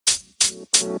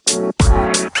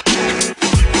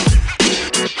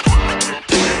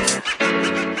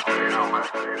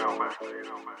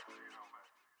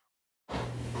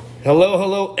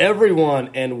Hello, everyone,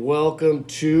 and welcome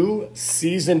to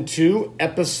Season 2,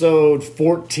 Episode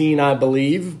 14, I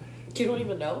believe. You don't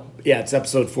even know? Yeah, it's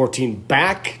Episode 14,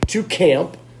 Back to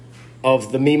Camp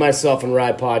of the Me, Myself, and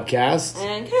Rye podcast.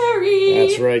 And Carrie!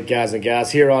 That's right, guys and gals,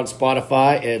 here on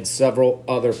Spotify and several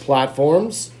other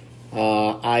platforms.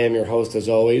 I am your host, as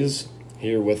always,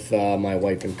 here with my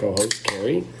wife and co-host,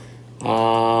 Carrie.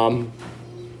 Cold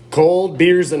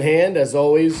beers in hand, as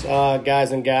always,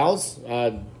 guys and gals.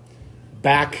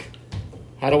 Back,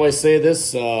 how do I say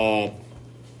this?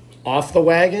 Off the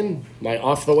wagon? Am I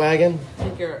off the wagon? I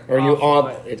think you're Or are you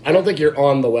off on? I don't think you're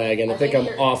on the wagon. I think I'm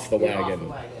you're- off the you're wagon.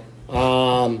 off the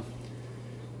wagon.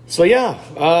 So yeah,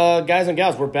 guys and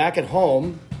gals, we're back at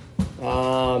home.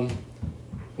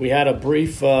 We had a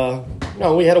brief, we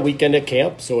had a weekend at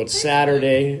camp, so it's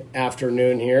Saturday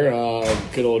afternoon here,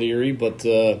 good old Erie, but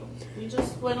You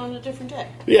just went on a different day.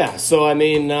 yeah, so I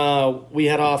mean, we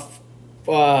had off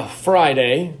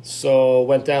Friday, so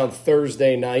went down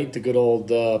Thursday night to good old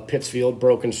Pittsfield,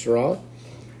 Broken Straw,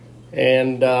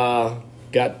 and got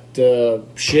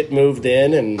shit moved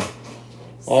in and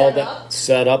all Set that up.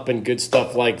 set up and good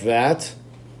stuff like that.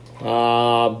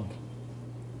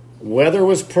 Weather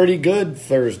was pretty good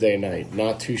Thursday night,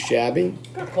 not too shabby.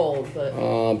 Got cold,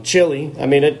 but Chilly. I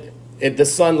mean, the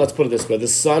sun. Let's put it this way: the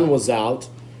sun was out.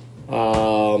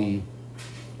 and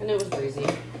it was breezy.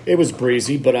 It was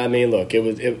breezy, but I mean, look,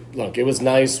 it was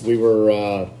nice. We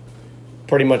were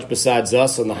pretty much, besides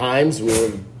us and the Heims, we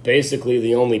were basically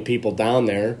the only people down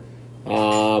there.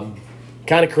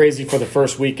 Kind of crazy for the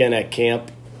first weekend at camp.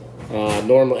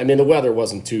 Normally, I mean, the weather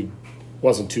wasn't too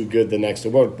good the next day.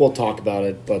 We'll talk about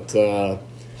it, but I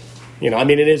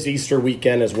mean, it is Easter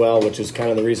weekend as well, which is kind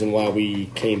of the reason why we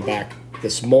came back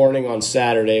this morning on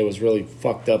Saturday. It was really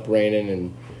fucked up raining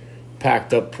and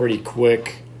packed up pretty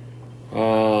quick.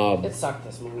 It sucked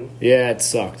this morning. Yeah, it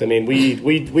sucked. I mean,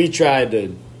 we tried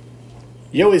to.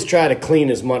 You always try to clean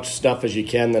as much stuff as you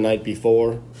can the night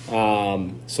before.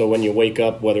 So when you wake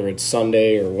up, whether it's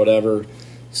Sunday or whatever,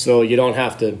 so you don't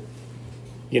have to.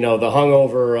 The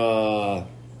hungover.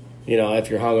 If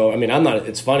you're hungover, I mean, I'm not.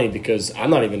 It's funny because I'm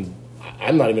not even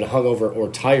hungover or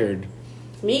tired.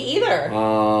 Me either.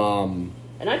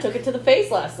 And I took it to the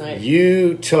face last night.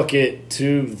 You took it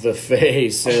to the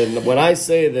face, and when I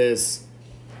say this,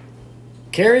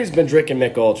 Carrie's been drinking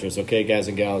Mick Ultras, okay, guys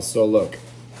and gals. So look,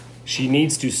 she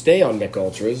needs to stay on Mick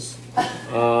Ultras.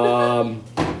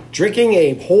 Drinking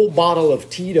a whole bottle of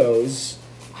Tito's.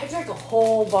 I drank a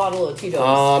whole bottle of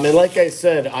Tito's. And like I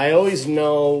said, I always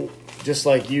know, just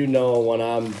like when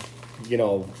I'm,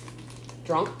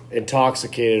 Drunk?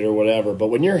 intoxicated or whatever. But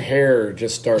when your hair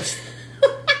just starts.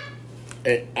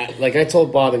 Like I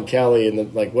told Bob and Kelly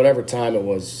in whatever time it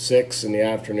was, 6 in the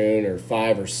afternoon or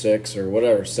 5 or 6 or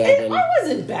whatever, 7. I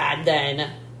wasn't bad then.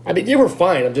 I mean, you were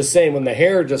fine. I'm just saying when the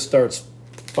hair just starts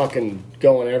fucking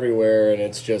going everywhere and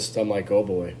it's just, I'm like, oh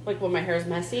boy. Like when my hair's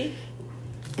messy?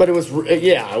 But it was,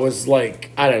 it was like,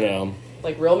 I don't know.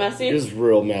 Like real messy? It was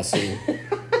real messy.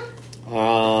 But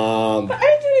I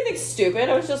didn't do anything stupid.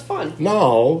 It was just fun.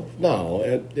 No,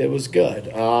 it was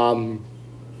good.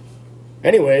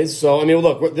 Anyways, so, I mean,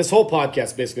 look, this whole podcast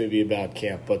is basically going to be about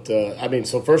camp. But,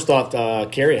 so first off,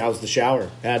 Carrie, how's the shower?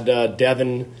 Had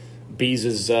Devin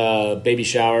Bees' baby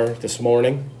shower this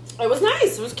morning. It was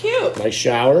nice. It was cute. Nice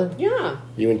shower. Yeah.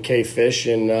 You and Kay Fish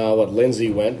and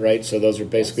Lindsay went, right? So those are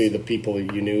basically the people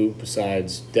that you knew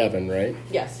besides Devin, right?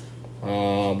 Yes.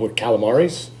 With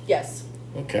calamaris? Yes.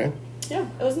 Okay. Yeah,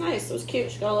 it was nice. It was cute.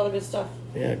 She got a lot of good stuff.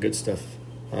 Yeah, good stuff.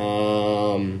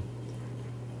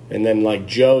 And then,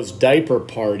 Joe's diaper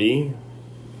party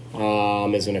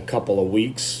is in a couple of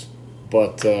weeks.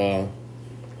 But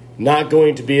not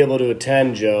going to be able to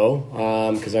attend,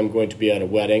 Joe, because I'm going to be at a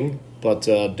wedding. But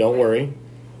don't worry.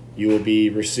 You will be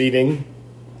receiving...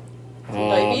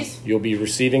 you'll be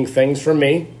receiving things from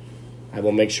me. I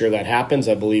will make sure that happens.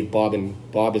 I believe Bob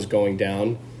is going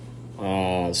down.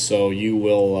 So you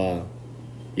will...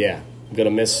 I'm going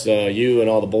to miss you and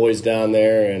all the boys down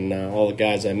there and all the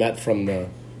guys I met from the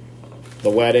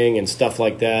wedding and stuff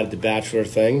like that, the bachelor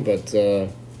thing. But,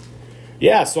 so,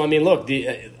 I mean, look,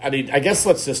 I guess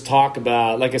let's just talk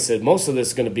about, like I said, most of this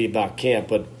is going to be about camp,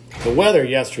 but the weather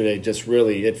yesterday just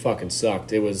really, it fucking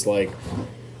sucked. It was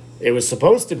it was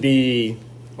supposed to be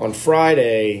on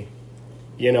Friday,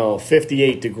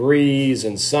 58 degrees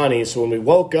and sunny. So when we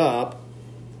woke up,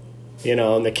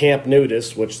 and the camp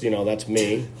nudist, which, that's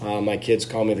me. My kids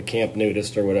call me the camp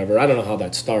nudist or whatever. I don't know how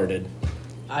that started.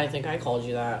 I think I called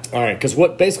you that. All right, because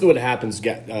basically what happens,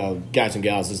 guys and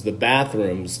gals, is the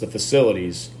bathrooms, the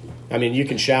facilities. I mean, you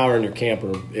can shower in your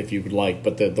camper if you would like,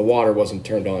 but the water wasn't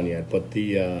turned on yet. But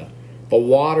the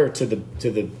water to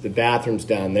the bathrooms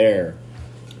down there,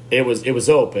 it was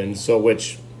open. So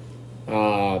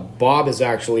Bob is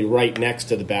actually right next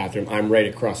to the bathroom. I'm right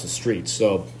across the street.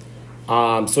 So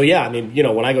yeah. I mean,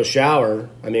 when I go shower,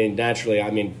 I mean, naturally,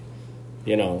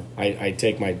 I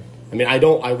take my. I mean,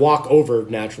 I walk over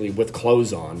naturally with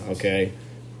clothes on, okay?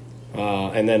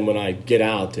 And then when I get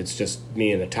out, it's just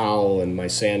me and a towel and my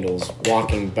sandals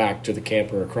walking back to the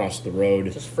camper across the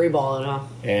road. Just free balling, huh?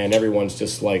 And everyone's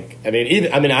just like, I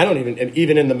don't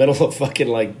even in the middle of fucking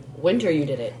like... Winter you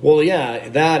did it. Well, yeah,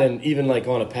 that and even like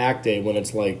on a pack day when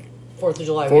it's like... 4th of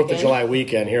July weekend. 4th of July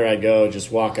weekend, here I go,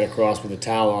 just walking across with a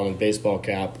towel on and a baseball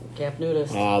cap. Camp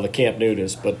nudist. The camp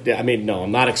nudist. But, I mean, no,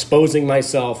 I'm not exposing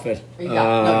myself. No, you're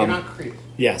not a creep.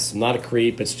 Yes, I'm not a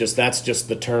creep. It's just, that's just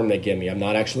the term they give me. I'm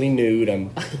not actually nude. I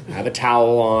have a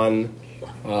towel on.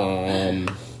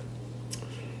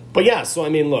 But, yeah, so, I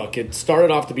mean, look, it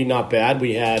started off to be not bad.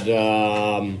 We had...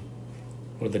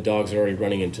 the dogs are already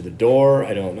running into the door.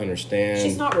 I don't understand.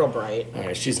 She's not real bright. All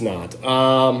right, she's not.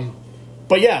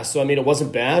 But yeah, so I mean, it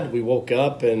wasn't bad. We woke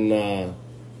up and,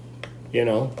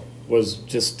 was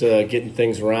just getting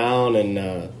things around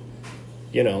and,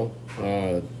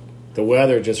 the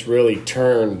weather just really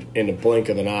turned in the blink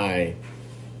of an eye.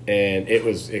 And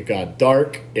it got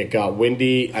dark, it got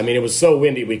windy. I mean, it was so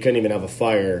windy we couldn't even have a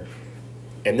fire.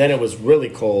 And then it was really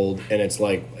cold, and it's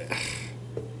like,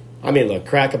 I mean, look,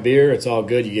 crack a beer, it's all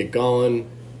good, you get going.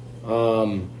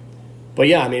 But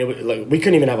yeah, I mean, we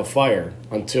couldn't even have a fire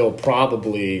until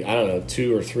probably,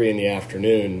 2 or 3 in the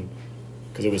afternoon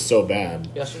because it was so bad.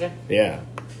 Yesterday? Yeah.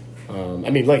 I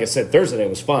mean, like I said, Thursday night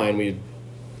was fine. We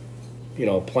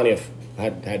had, plenty of,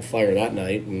 had fire that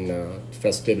night and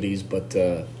festivities, but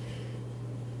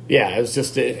yeah, it was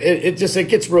just, it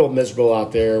gets real miserable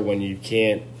out there when you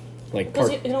can't,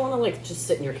 because you don't want to just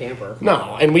sit in your camper.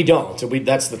 No, and we don't.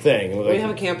 That's the thing. We have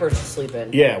a camper to sleep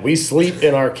in. Yeah, we sleep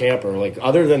in our camper.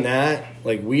 Other than that,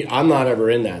 I'm not ever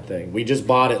in that thing. We just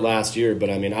bought it last year, but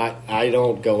I mean, I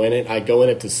don't go in it. I go in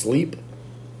it to sleep.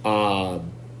 I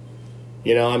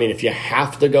mean, if you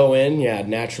have to go in, yeah,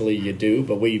 naturally you do.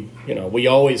 But we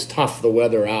always tough the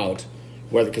weather out,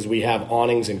 because we have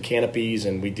awnings and canopies,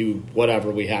 and we do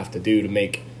whatever we have to do to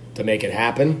make it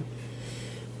happen.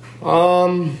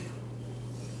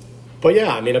 But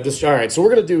yeah, I mean, I'm just, all right, so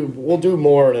we'll do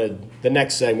more in the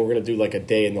next segment. We're going to do a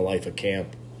day in the life of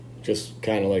camp. Just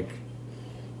kind of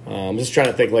I'm just trying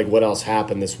to think what else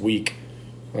happened this week.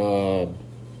 First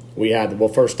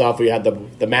off, we had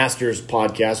the Masters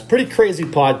podcast, pretty crazy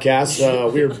podcast.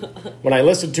 When I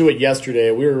listened to it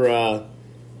yesterday,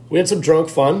 we had some drunk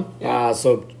fun.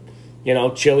 So,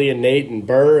 Chili and Nate and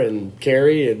Burr and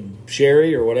Carrie and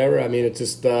Sherry or whatever. I mean, it's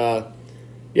just,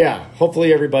 yeah,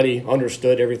 hopefully everybody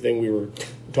understood everything we were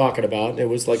talking about. It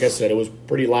was, like I said, it was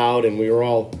pretty loud, and we were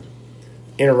all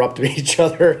interrupting each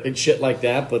other and shit like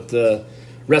that. But the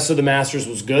rest of the Masters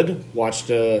was good. Watched,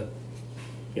 I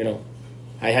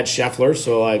had Scheffler,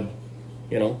 so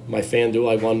my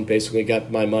FanDuel, I won, basically got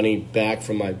my money back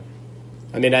from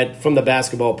from the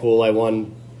basketball pool. I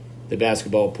won the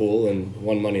basketball pool and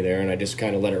won money there, and I just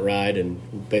kind of let it ride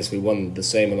and basically won the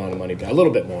same amount of money back, a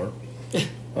little bit more.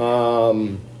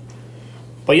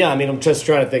 But yeah, I mean, I'm just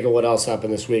trying to think of what else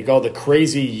happened this week. The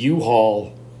crazy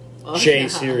U-Haul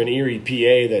chase here in Erie,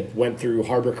 PA that went through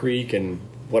Harbor Creek and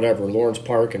whatever, Lawrence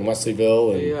Park and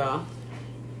Wesleyville and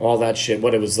all that shit.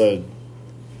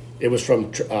 It was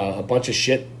from a bunch of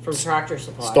shit from Tractor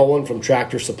Supply, stolen from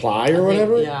Tractor Supply or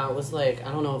whatever. Yeah, it was I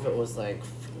don't know if it was like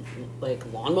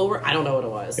lawnmower. I don't know what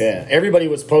it was. Yeah, everybody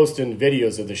was posting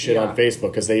videos of the shit on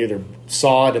Facebook because they either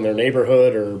saw it in their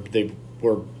neighborhood or they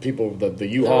were people. The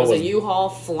U-Haul was a U-Haul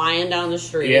flying down the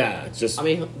street. Yeah, it's just. I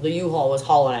mean, the U-Haul was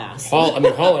hauling ass.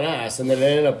 Hauling ass, and then it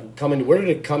ended up coming. Where did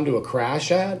it come to a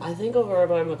crash at? I think over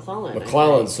by McClellan.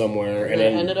 McClellan somewhere, and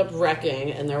it ended up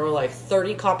wrecking, and there were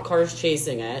 30 cop cars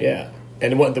chasing it. Yeah.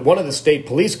 And one of the state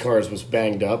police cars was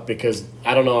banged up because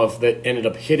I don't know if that ended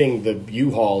up hitting the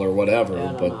U-Haul or whatever.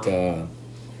 Yeah,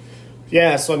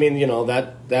 yeah, so I mean,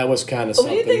 that was kind of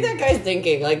something. What do you think that guy's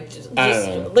thinking? I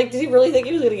don't know. Did he really think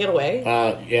he was going to get away?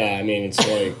 Yeah, I mean, it's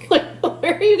where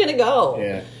are you going to go?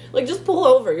 Yeah. Just pull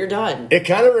over. You're done. It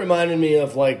kind of reminded me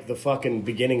of the fucking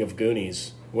beginning of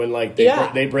Goonies. When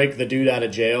they break the dude out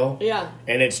of jail,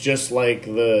 and it's just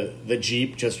the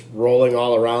Jeep just rolling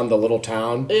all around the little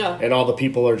town, and all the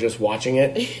people are just watching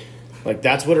it.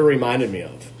 That's what it reminded me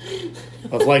of.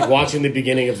 of like watching the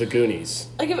beginning of the Goonies.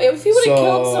 Like if he would have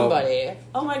killed somebody,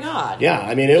 oh my god. Yeah,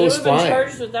 I mean it was flying. Been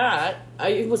charged with that.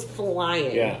 It was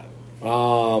flying. Yeah.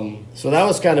 So that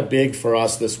was kind of big for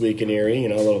us this week in Erie. You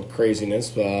know, a little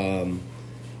craziness.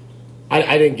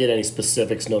 I didn't get any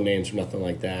specifics, no names or nothing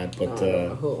like that. But I don't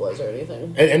know who it was or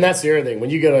anything. And that's the other thing. When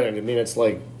you get, I mean, it's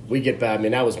like we get back. I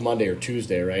mean, that was Monday or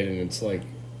Tuesday, right? And it's like,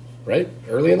 right,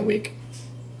 early in the week.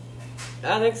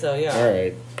 I think so. Yeah. All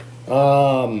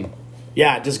right.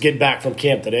 Yeah, just get back from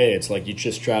camp today. It's like you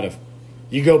just try to,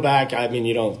 you go back. I mean,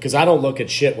 you don't, because I don't look at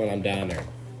shit when I'm down there.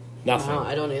 Nothing. No,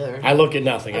 I don't either. I look at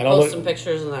nothing. I don't post look, some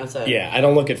pictures and that's it. Yeah, I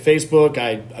don't look at Facebook.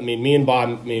 I mean, me and Bob.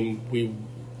 I mean,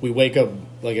 we wake up.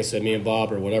 Like I said, me and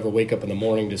Bob or whatever, wake up in the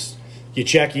morning. Just you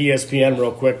check ESPN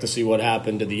real quick to see what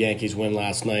happened. Did the Yankees win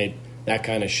last night? That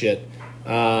kind of shit.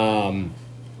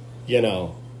 You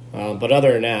know. But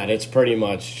other than that, it's pretty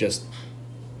much just.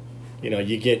 You know,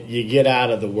 you get out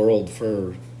of the world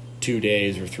for 2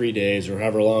 days or 3 days or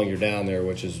however long you're down there,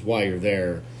 which is why you're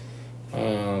there.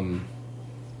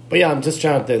 But yeah, I'm just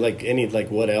trying to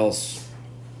think, what else,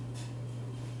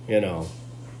 you know.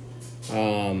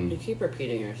 You keep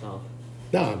repeating yourself.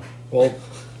 No, well,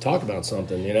 talk about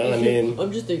something, you know. I mean,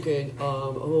 I'm just thinking.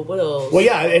 What else? Well,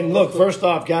 yeah, and look, first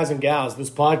off, guys and gals, this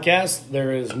podcast,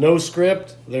 there is no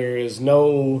script, there is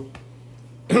no,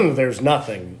 there's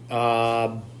nothing.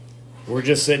 We're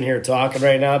just sitting here talking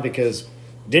right now because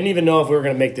didn't even know if we were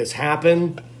going to make this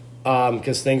happen.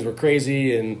 Because things were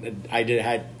crazy and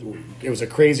it was a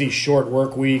crazy short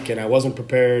work week and I wasn't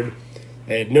prepared.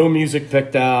 I had no music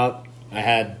picked out.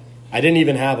 I didn't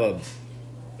even have a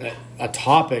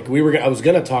topic. I was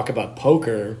going to talk about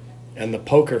poker and the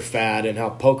poker fad and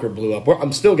how poker blew up.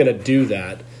 I'm still going to do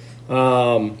that.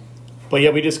 But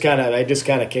yeah, I just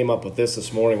kind of came up with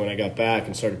this morning when I got back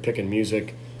and started picking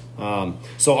music.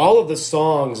 So all of the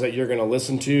songs that you're going to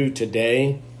listen to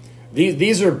today,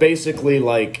 these are basically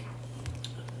like,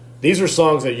 these are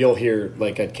songs that you'll hear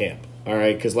like at camp, all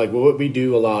right? Because like what we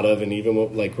do a lot of, and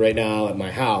even like right now at my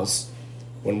house,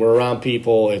 when we're around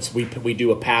people, it's we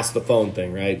do a pass the phone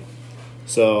thing, right?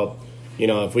 So, you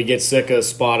know, if we get sick of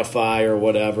Spotify or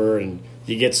whatever, and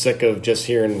you get sick of just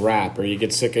hearing rap, or you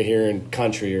get sick of hearing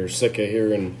country, or sick of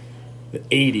hearing the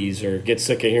 80s, or get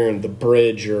sick of hearing The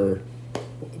Bridge or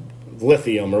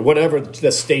Lithium or whatever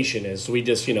the station is, we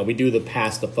just, you know, we do the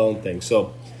pass the phone thing.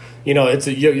 So, you know,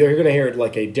 you're going to hear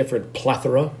like a different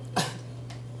plethora,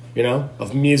 you know,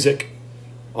 of music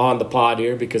on the pod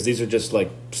here because these are just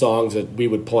like songs that we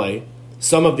would play.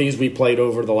 Some of these we played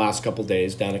over the last couple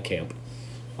days down at camp.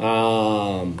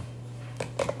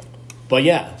 But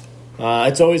yeah,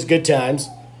 it's always good times.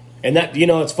 And that, you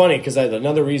know, it's funny because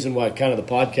another reason why kind of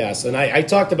the podcast, and I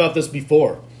talked about this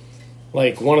before.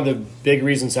 Like, one of the big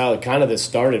reasons how kind of this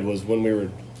started was when we were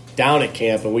down at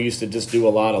camp, and we used to just do a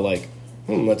lot of, like,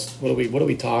 what are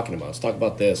we talking about? Let's talk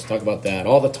about this, talk about that.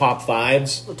 All the top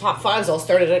fives. The top fives all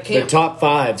started at camp. The top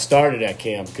five started at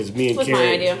camp, because me and That's Carrie...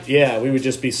 my idea. Yeah, we would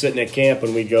just be sitting at camp,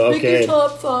 and we'd go, Pick okay... your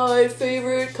top 5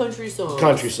 favorite country songs.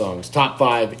 Country songs. Top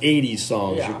 5 80s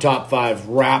songs. Yeah. Your top 5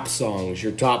 rap songs.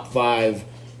 Your top 5...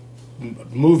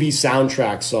 movie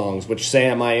soundtrack songs, which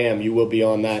Sam, I am, you will be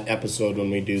on that episode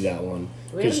when we do that one.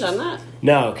 We haven't done that?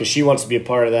 No, because she wants to be a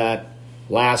part of that.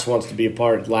 Lass wants to be a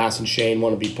part. Lass and Shane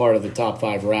want to be part of the top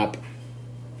 5 rap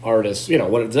artists. You know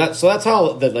what? So that's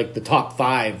how the top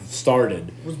 5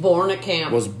 started. Was born at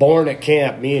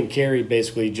camp. Me and Carrie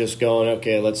basically just going,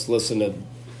 okay, let's listen to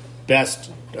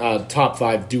best top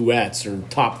 5 duets or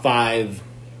top 5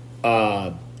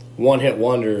 one-hit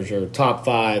wonders or top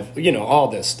 5, you know, all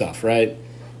this stuff, right?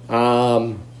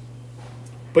 But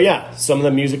yeah, some of the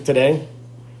music today,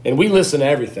 and we listen to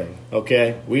everything,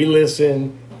 okay? We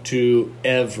listen to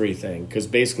everything, because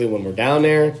basically when we're down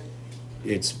there,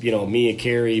 it's, you know, me and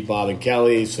Carrie, Bob and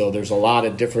Kelly, so there's a lot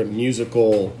of different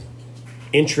musical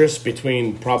interests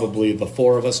between probably the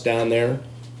 4 of us down there,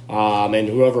 and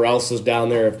whoever else is down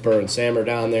there, if Burr and Sam are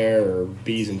down there, or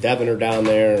Bees and Devin are down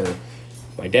there, or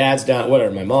my dad's down,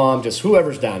 whatever, my mom, just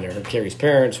whoever's down there, Carrie's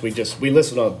parents, we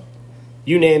listen to,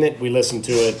 you name it, we listen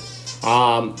to it.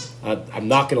 I'm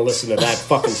not going to listen to that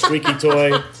fucking squeaky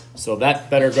toy, so that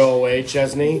better go away,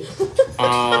 Chesney. We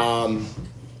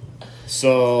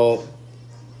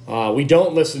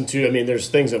don't listen to, I mean, there's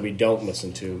things that we don't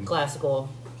listen to. Classical.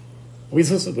 We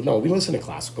listen to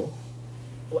classical.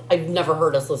 I've never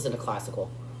heard us listen to classical.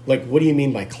 Like, what do you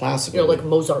mean by classical? You know, like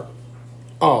Mozart.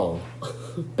 Oh.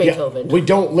 Beethoven. Yeah, we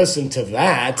don't listen to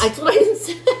that. That's what I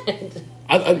said.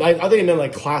 I think you meant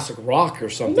like classic rock or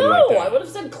something like that. No, I would have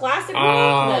said classic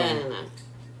rock then.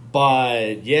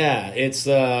 But yeah, it's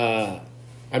I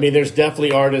mean, there's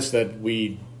definitely artists that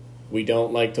we we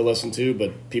don't like to listen to,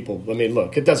 but people, I mean,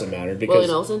 look, it doesn't matter because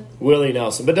Willie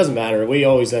Nelson, but it doesn't matter. We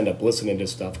always end up listening to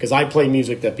stuff because I play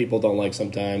music that people don't like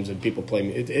sometimes, and people play.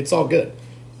 It's all good.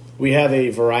 We have a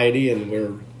variety, and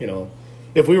we're, you know,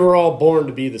 if we were all born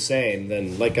to be the same,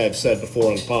 then like I've said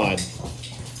before on the pod,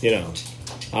 you know.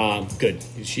 Good.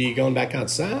 Is she going back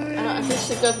outside? I think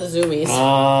she's got the zoomies.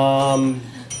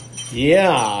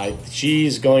 Yeah,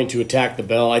 she's going to attack the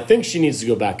bell. I think she needs to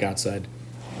go back outside.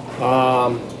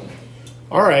 All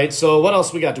right, so what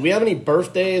else we got? Do we have any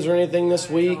birthdays or anything this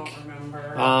week? I don't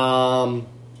remember.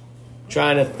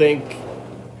 Trying to think.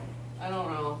 I don't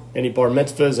know. Any bar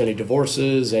mitzvahs, any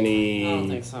divorces, I don't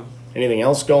think so. anything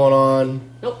else going on?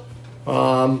 Nope.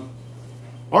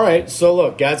 All right, so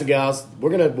look, guys and gals,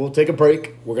 we'll take a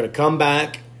break. We're gonna come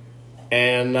back,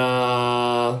 and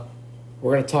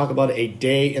we're gonna talk about a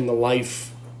day in the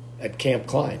life at Camp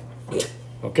Klein.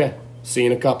 Okay, see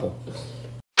you in a couple.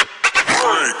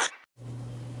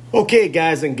 Okay,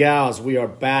 guys and gals, we are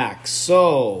back.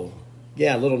 So,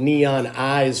 yeah, little neon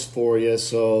eyes for you.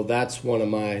 So that's it's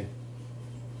my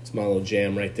little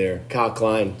jam right there. Kyle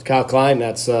Klein,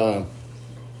 that's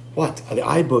what? The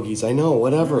eye boogies, I know,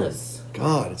 whatever. Yes.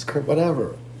 God, it's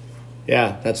whatever.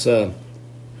 Yeah, that's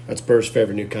Burr's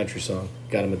favorite new country song.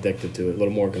 Got him addicted to it.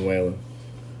 Little Morgan Wallen.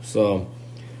 So,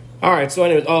 all right. So,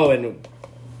 anyways, and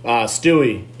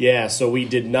Stewie. Yeah. So we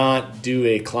did not do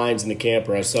a Klein's in the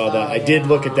Camper. I saw that. I did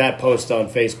look at that post on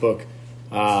Facebook.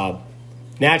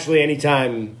 Naturally,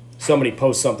 anytime somebody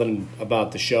posts something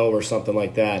about the show or something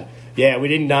like that, yeah, we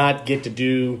did not get to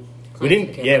do. We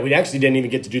didn't. Yeah, we actually didn't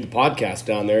even get to do the podcast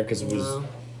down there because it was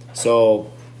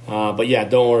so. But yeah,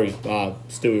 don't worry,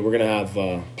 Stewie. We're gonna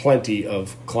have plenty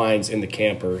of Kleins in the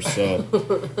camper. So,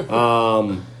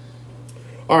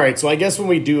 all right. So I guess when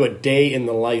we do a day in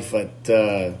the life at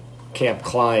Camp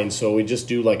Klein, so we just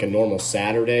do like a normal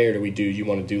Saturday, or do you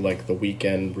want to do like the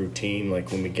weekend routine,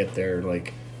 like when we get there,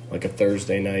 like a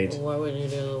Thursday night? Why would you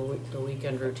do the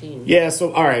weekend routine? Yeah.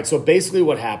 So all right. So basically,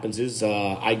 what happens is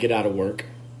I get out of work,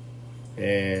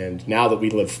 and now that we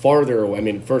live farther away, I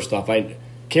mean, first off,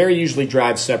 Carrie usually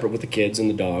drives separate with the kids and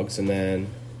the dogs, and then...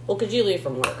 Well, could you leave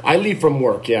from work? I leave from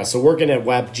work, yeah. So working at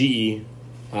WEP GE,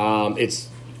 it's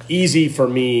easy for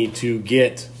me to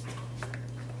get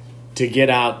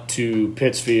out to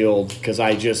Pittsfield because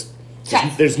I just...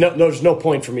 There's no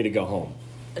point for me to go home.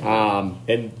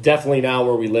 And definitely now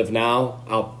where we live now,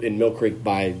 out in Mill Creek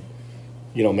by,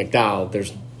 McDowell,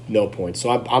 there's no point. So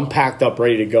I'm packed up,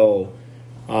 ready to go.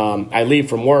 I leave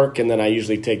from work, and then I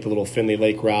usually take the little Finley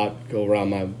Lake route, go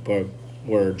around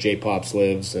where J Pops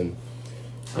lives, and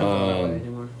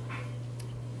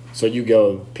so you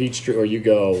go Peachtree, or you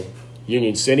go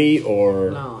Union City,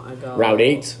 or no, I go Route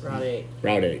 8. Route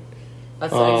 8.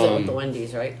 That's the exit with the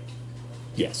Wendy's, right?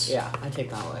 Yes. Yeah, I take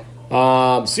that way.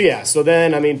 So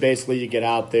then basically you get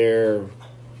out there.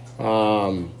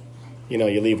 You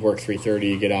leave work 3:30,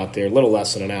 you get out there a little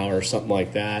less than an hour or something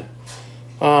like that.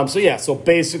 So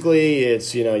basically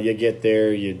it's, you get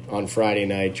there, on Friday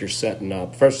night, you're setting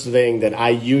up. First thing that I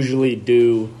usually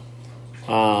do,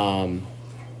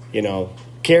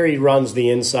 Carrie runs the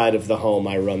inside of the home,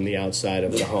 I run the outside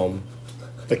of the home,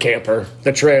 the camper,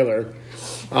 the trailer.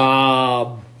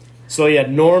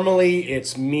 Normally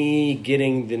it's me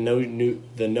getting the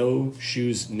No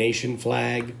Shoes Nation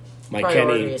flag.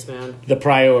 Priorities, man. The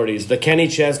priorities. The Kenny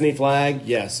Chesney flag,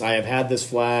 yes, I have had this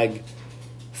flag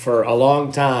for a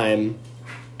long time,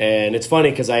 and it's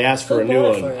funny because I asked for a new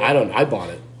one. I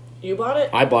bought it. You bought it?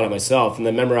 I bought it myself, and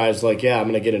then remember I was like, I'm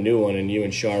going to get a new one, and you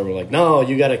and Shar were like, no,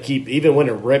 you got to keep, even when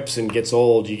it rips and gets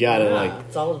old, you got to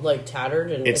it's all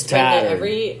tattered, and it's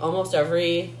tattered. Almost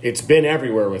every... It's been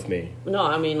everywhere with me. No,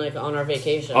 on our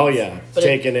vacation. Oh yeah, but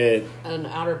taking it on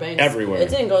Outer Banks. Everywhere. It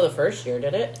didn't go the first year,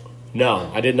 did it? No,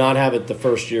 I did not have it the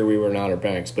first year we were in Outer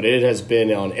Banks, but it has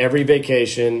been on every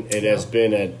vacation. It has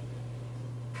been at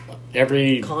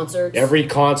every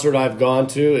concert I've gone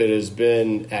to. It has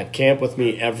been at camp with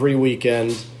me every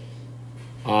weekend.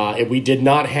 We did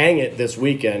not hang it this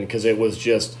weekend because it was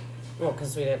just... Well,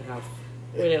 because we didn't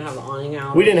have the awning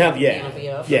out. We didn't have, the canopy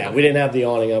up. Yeah, we didn't have the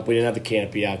awning up. We didn't have the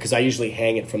canopy out because I usually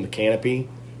hang it from the canopy.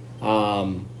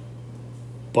 So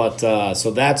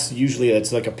that's usually,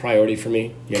 it's like a priority for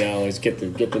me, is get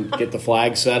the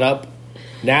flag set up.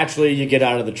 Naturally, you get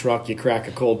out of the truck, you crack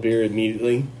a cold beer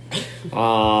immediately.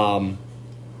 And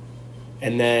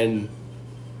then,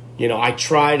 I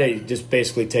try to just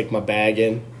basically take my bag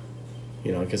in,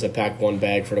 because I pack one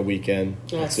bag for the weekend.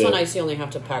 Yeah, it's so nice you only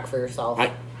have to pack for yourself.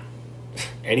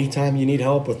 Anytime you need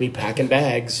help with me packing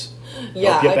bags.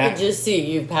 Yeah, I could just see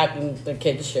you packing the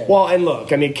kids' shit. Well, and look,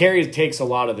 Carrie takes a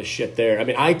lot of the shit there.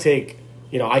 I take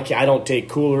I don't take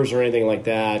coolers or anything like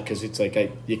that because it's like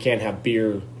you can't have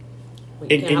beer. You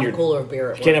can't have a cooler of beer at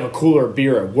work. You can't have a cooler of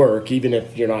beer at work, even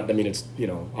if you're not. I mean, it's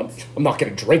I'm not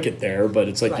going to drink it there, but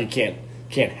it's like you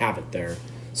can't have it there.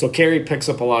 So Carrie picks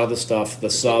up a lot of the stuff, the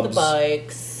subs, the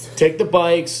bikes. Take the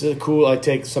bikes. Cool. I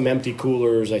take some empty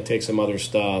coolers. I take some other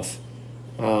stuff.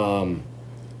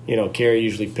 Carrie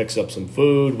usually picks up some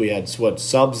food. We had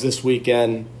subs this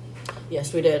weekend.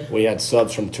 Yes, we did. We had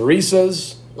subs from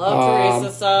Teresa's. Love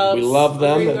Teresa subs. We love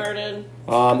them. Garden.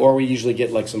 Or we usually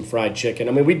get like some fried chicken.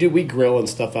 I mean, we grill and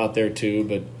stuff out there too,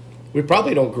 but we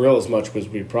probably don't grill as much as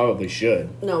we probably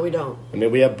should. No, we don't. I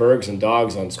mean, we have Bergs and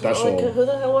Dogs on special. Who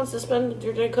the hell wants to spend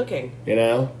your day cooking?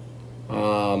 Yeah,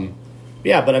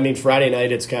 but I mean, Friday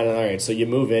night it's kind of all right. So you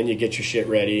move in, you get your shit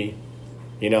ready.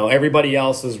 Everybody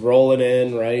else is rolling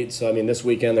in, right? So I mean, this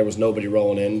weekend there was nobody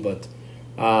rolling in, but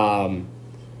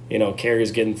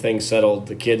Carrie's getting things settled.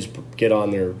 The kids get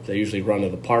on they usually run to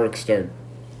the park, start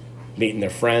meeting their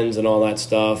friends and all that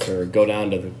stuff, or go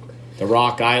down to the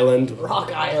Rock Island.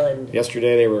 Rock Island.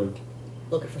 Yesterday they were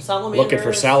looking for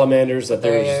salamanders. That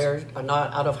they're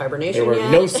not out of hibernation yet. There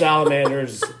were no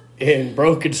salamanders in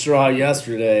Broken Straw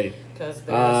yesterday. Because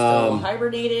they were still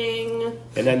hibernating.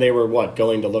 And then they were,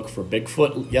 going to look for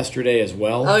Bigfoot yesterday as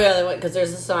well? Oh, yeah, they went, because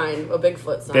there's a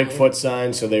Bigfoot sign. Bigfoot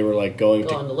sign, so they were, going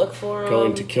to look for him.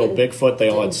 Going to kill Bigfoot. They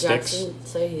all had Jackson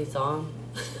sticks. Say he saw him?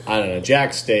 I don't know.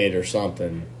 Jack stayed or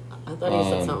something. I thought he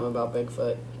said something about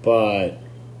Bigfoot. But,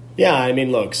 yeah, I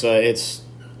mean, look, so it's,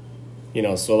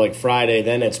 so like Friday,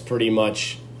 then it's pretty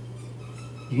much,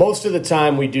 most of the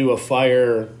time we do a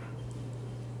fire.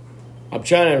 I'm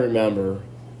trying to remember.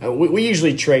 We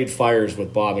usually trade fires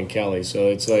with Bob and Kelly, so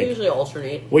it's like... We usually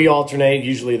alternate. We alternate.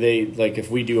 Usually they, if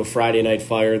we do a Friday night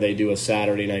fire, they do a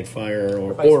Saturday night fire,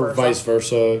 or vice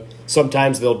versa.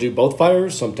 Sometimes they'll do both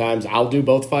fires. Sometimes I'll do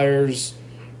both fires.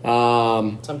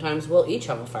 Sometimes we'll each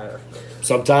have a fire.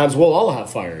 Sometimes we'll all have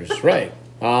fires, right.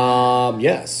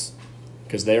 Yes.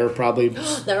 Because they're probably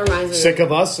that reminds me sick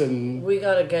of us, and... We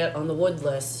gotta get on the wood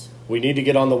list. We need to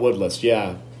get on the wood list,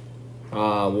 yeah.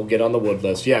 We'll get on the wood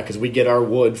list, yeah, because we get our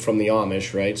wood from the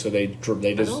Amish, right? So they just I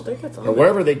don't think it's Amish. Or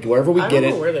wherever we get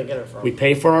it. Where they get it from. We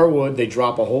pay for our wood. They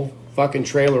drop a whole fucking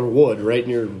trailer of wood right in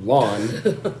your lawn,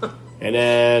 and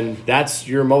then that's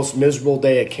your most miserable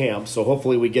day at camp. So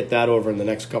hopefully we get that over in the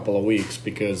next couple of weeks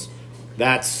because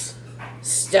that's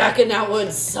stacking that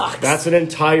wood sucks. That's an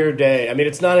entire day. I mean,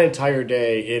 it's not an entire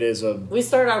day. It is a. We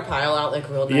start our pile out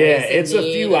real nice. Yeah, it's a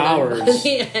few hours. By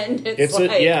the end,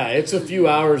 it's a few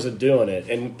hours of doing it,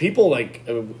 and people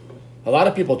a lot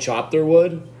of people chop their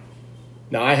wood.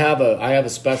 Now I have a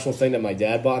special thing that my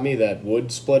dad bought me, that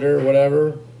wood splitter or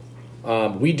whatever.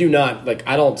 We do not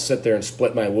I don't sit there and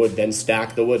split my wood then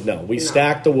stack the wood. No, we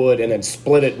stack the wood and then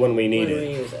split it when we need it. When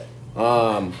we use it.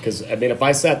 Because I mean, if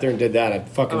I sat there and did that, I'd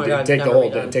fucking take the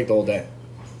whole day.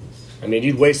 I mean,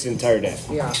 you'd waste the entire day.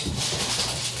 Yeah.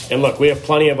 And look, we have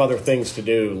plenty of other things to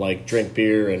do, like drink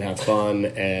beer and have fun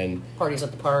and parties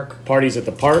at the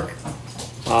park.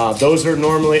 Those are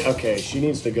normally okay. She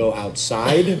needs to go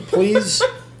outside, please. She's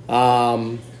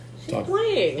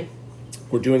playing.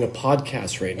 We're doing a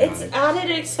podcast right now. It's added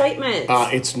excitement.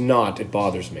 It's not. It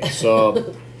bothers me.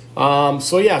 So.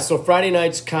 So Friday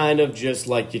night's kind of just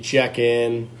like you check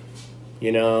in,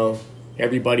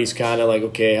 everybody's kind of like,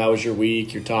 okay, how was your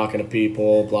week? You're talking to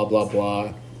people, blah, blah,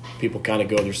 blah. People kind of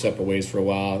go their separate ways for a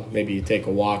while. Maybe you take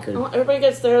a walk or... everybody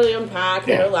gets there, they unpack,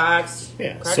 and relax,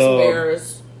 crack some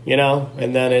beers.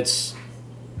 And then it's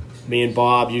me and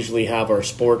Bob usually have our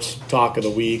sports talk of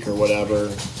the week or whatever.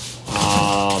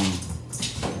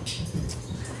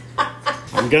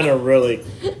 I'm going to really...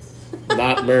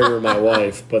 not murder my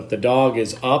wife, but the dog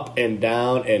is up and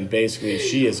down, and basically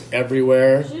she is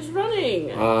everywhere. She's running.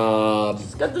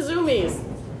 She's got the zoomies.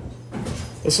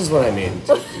 This is what I mean.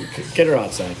 Get her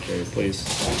outside, Carrie, please.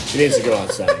 She needs to go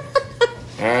outside.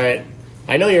 All right.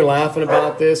 I know you're laughing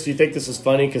about this. You think this is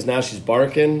funny because now she's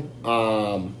barking.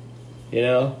 I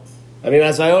mean,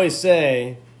 as I always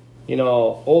say,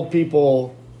 old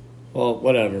people, well,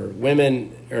 whatever,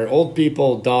 women or old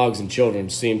people, dogs, and children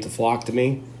seem to flock to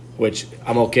me, which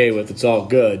I'm okay with. It's all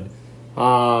good.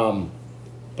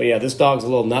 But yeah, this dog's a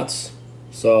little nuts.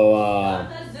 So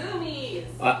the zoomies.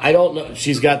 I don't know.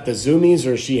 She's got the zoomies,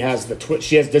 or she has the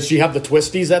does she have the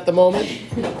twisties at the moment?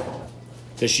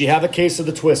 Does she have a case of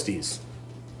the twisties?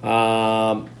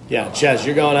 Yeah, Ches,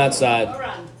 you're going outside.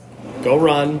 Go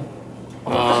run.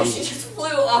 She just flew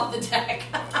off the deck.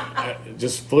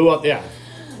 Just flew up. Yeah,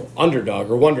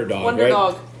 underdog or wonder dog. Wonder right?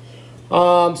 dog.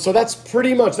 So that's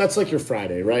pretty much, that's like your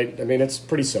Friday, right? I mean, it's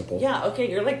pretty simple. Yeah, okay,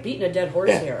 you're like beating a dead horse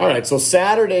Yeah. here. All right, so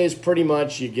Saturday is pretty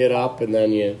much you get up and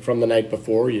then from the night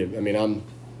before, I'm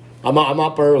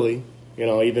up early,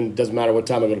 even doesn't matter what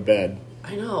time I go to bed.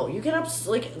 I know. You get up,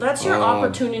 like, that's your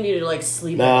opportunity to, like,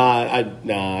 sleep in. I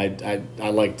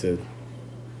like to.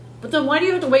 But then why do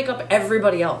you have to wake up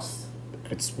everybody else?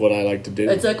 It's what I like to do.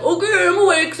 It's like, okay, I'm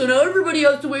awake, so now everybody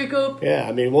has to wake up. Yeah,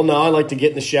 I mean, I like to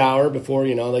get in the shower before,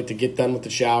 I like to get done with the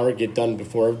shower, get done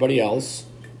before everybody else,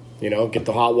 get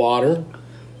the hot water.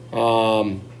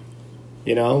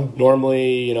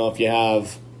 Normally, if you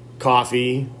have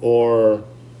coffee or,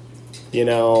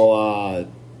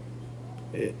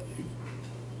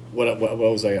 what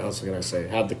was I also going to say?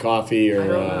 Have the coffee or... I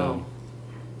don't know.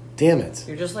 Damn it.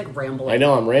 You're just, like, rambling. I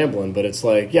know I'm rambling, but it's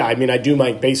like, yeah, I mean, I do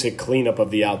my basic cleanup of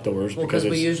the outdoors. Well, because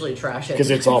we usually trash it. Because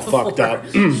it's all fucked up.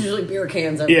 There's usually beer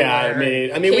cans everywhere.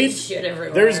 Yeah, I mean, Kids shit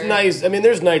everywhere.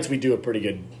 There's nights we do a pretty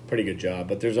good job,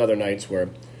 but there's other nights where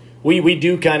we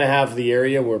do kind of have the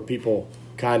area where people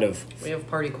kind of... We have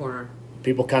party corner.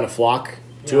 People kind of flock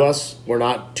to us. We're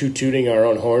not tooting our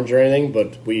own horns or anything,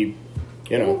 but we...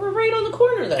 Well, we're right on the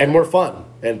corner there. And we're fun.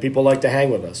 And people like to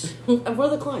hang with us. And we're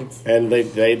the clients. And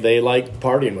they like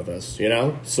partying with us,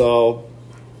 So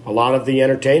a lot of the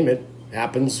entertainment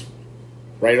happens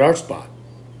right at our spot.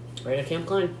 Right at Camp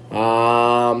Klein.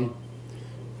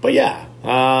 But yeah.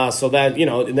 So that,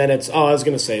 and then it's... Oh, I was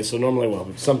going to say, so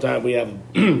normally, sometimes we have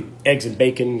eggs and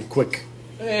bacon, quick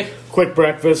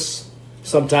breakfast.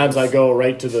 Sometimes I go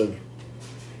right to the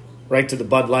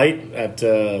Bud Light at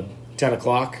 10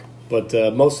 o'clock. But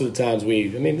most of the times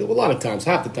a lot of times,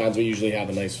 half the times we usually have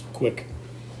a nice quick.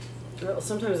 Well,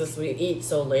 sometimes we eat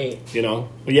so late.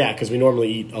 But yeah, because we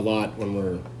normally eat a lot when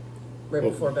we're... Right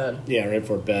before bed. Yeah, right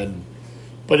before bed.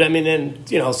 But then,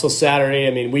 so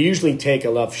Saturday, we usually take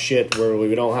enough shit where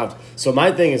we don't have... So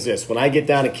my thing is this, when I get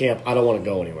down to camp, I don't want to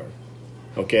go anywhere.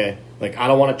 Okay? Like, I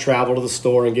don't want to travel to the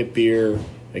store and get beer,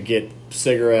 or get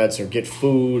cigarettes, or get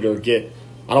food, I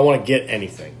don't want to get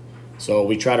anything. So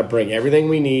we try to bring everything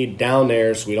we need down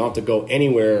there so we don't have to go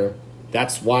anywhere.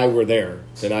 That's why we're there,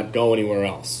 to not go anywhere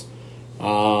else.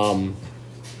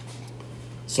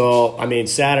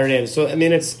 Saturday,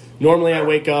 it's normally I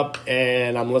wake up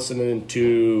and I'm listening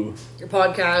to your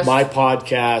podcast, my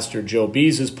podcast, or Joe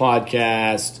Beez's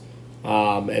podcast.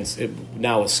 Now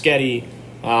with Sketty,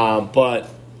 but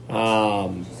did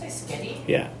you say Sketty?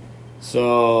 Yeah.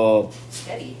 So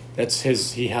Sketty. That's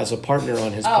he has a partner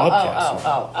on his podcast.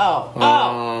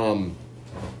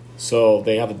 So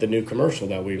they have the new commercial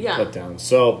that we put down.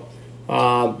 So,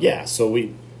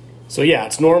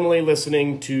 it's normally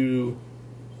listening to,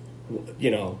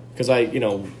 because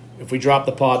if we drop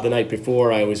the pod the night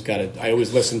before, I always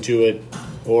listen to it,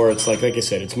 or it's like I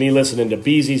said, it's me listening to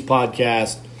Beezy's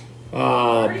podcast. I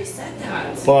already said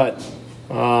that. But,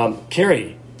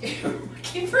 Carrie.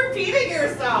 Keep repeating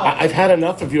yourself. I've had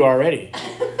enough of you already.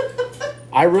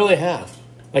 I really have.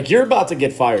 Like, you're about to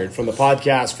get fired from the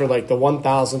podcast for, like, the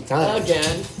 1,000th time.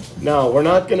 Again. No, we're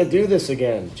not going to do this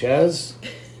again, Chaz.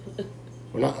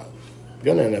 We're not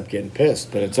going to end up getting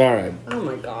pissed, but it's all right. Oh,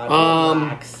 my God.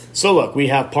 Relax. So, look, we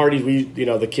have parties.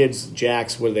 The kids,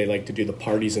 Jack's, where they like to do the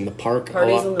parties in the park.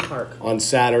 Parties in the park. On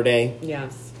Saturday.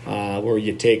 Yes. Where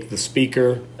you take the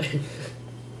speaker.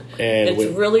 And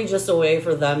it's really just a way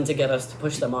for them to get us to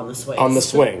push them on the swings. On the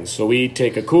swings. So we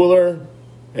take a cooler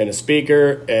and a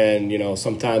speaker, and,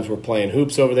 sometimes we're playing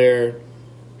hoops over there,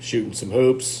 shooting some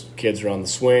hoops. Kids are on the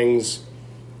swings.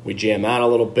 We jam out a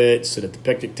little bit, sit at the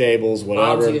picnic tables,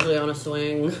 whatever. Bob's usually on a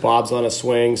swing. Bob's on a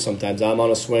swing. Sometimes I'm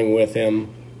on a swing with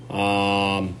him.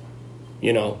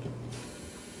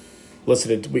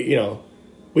 Listen to,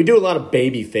 we do a lot of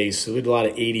baby face. We do a lot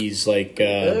of 80s, like...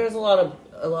 There's a lot of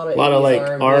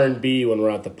like R&B when we're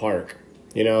at the park,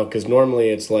 because normally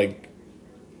it's like,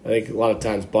 I think a lot of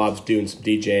times Bob's doing some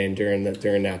DJing during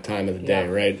that time of the day,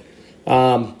 right?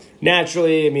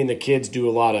 Naturally, the kids do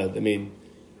a lot of,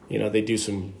 they do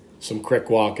some crick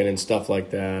walking and stuff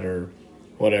like that, or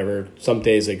whatever. Some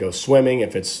days they go swimming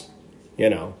if it's,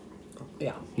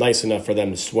 nice enough for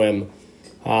them to swim.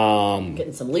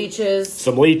 Getting some leeches.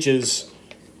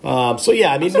 Normally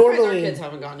our kids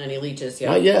haven't gotten any leeches yet.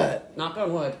 Not yet. Knock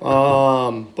on wood.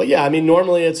 But yeah,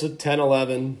 normally it's a 10,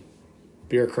 11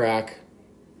 beer crack.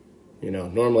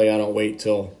 Normally I don't wait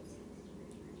till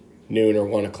noon or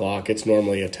 1 o'clock. It's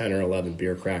normally a 10 or 11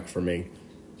 beer crack for me.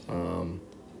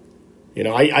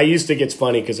 I used to get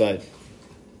funny because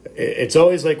it's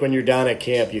always like when you're down at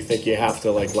camp, you think you have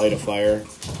to like light a fire.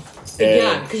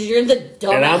 Yeah, because you're the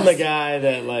dumbass. And I'm the guy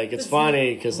that, like, it's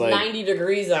funny because, like, 90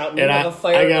 degrees out and you and have a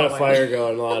fire I got going. a fire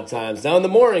going a lot of times. Now in the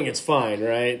morning it's fine,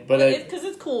 right? But because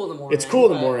it's cool in the morning. it's cool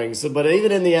in the morning. So, but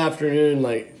even in the afternoon,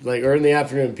 or in the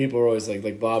afternoon, people are always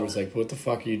like Bob was like, "What the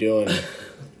fuck are you doing?"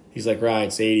 He's like, "Right,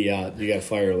 it's 80 out. You got a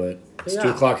fire lit. It's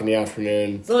 2:00 in the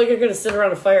afternoon. It's not like you're gonna sit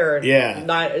around a fire. Yeah,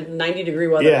 90-degree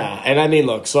weather. Yeah, and I mean,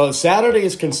 look. So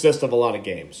Saturdays consist of a lot of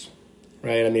games,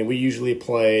 right? I mean, we usually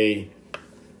play.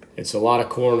 It's a lot of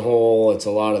cornhole. It's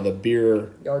a lot of the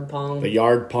yard pong. The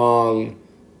yard pong.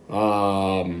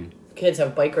 Kids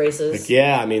have bike races.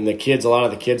 Yeah, I mean a lot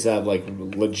of the kids have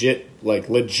legit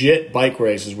bike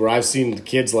races where I've seen the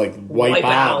kids wipe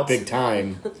out big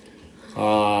time.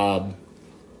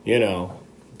 You know,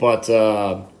 but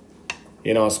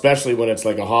especially when it's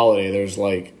like a holiday, there's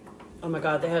like, oh my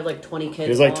god, they have like 20 kids.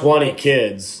 There's like 20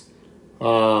 kids.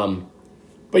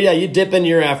 But yeah, you dip into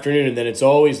your afternoon, and then it's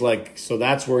always like, so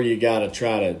that's where you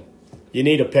gotta you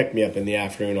need a pick me up in the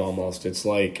afternoon almost. It's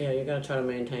like, yeah, you gotta try to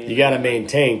maintain. You gotta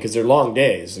maintain because they're long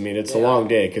days. I mean, it's a long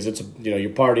day because it's you're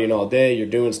partying all day, you're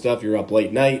doing stuff, you're up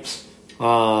late nights.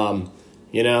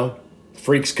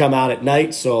 Freaks come out at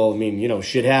night, so I mean,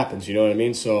 shit happens. You know what I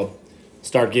mean? So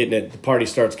the party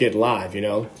starts getting live.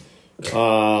 Yeah.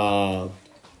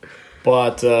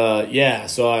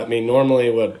 So I mean,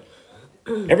 normally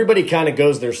everybody kind of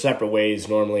goes their separate ways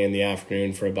normally in the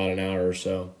afternoon for about an hour or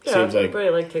so. Yeah, seems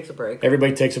everybody takes a break.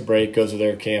 Everybody takes a break, goes to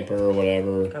their camper or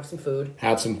whatever. Have some food.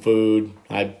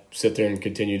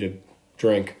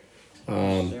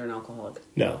 You're an alcoholic.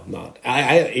 No, I'm not.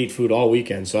 I ate food all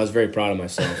weekend, so I was very proud of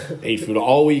myself. Ate food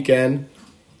all weekend.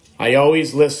 I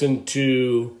always listen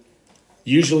to,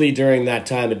 usually during that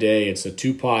time of day, it's a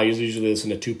Tupac. I usually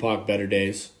listen to Tupac Better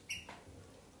Days.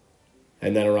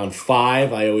 And then around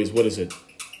 5, I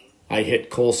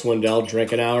hit Cole Swindell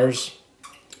Drinking Hours.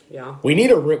 Yeah. We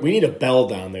need a bell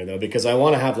down there, though, because I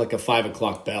want to have like a 5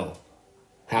 o'clock bell.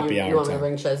 Happy hour You want time. me to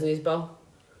ring Chesney's bell?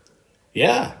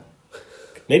 Yeah.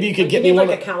 Maybe you could get me like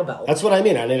one. A cowbell. That's what I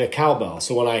mean. I need a cowbell.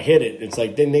 So when I hit it, it's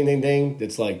like ding, ding, ding, ding.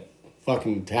 It's like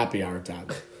fucking happy hour time.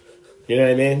 You know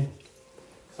what I mean?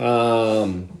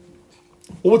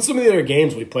 What's some of the other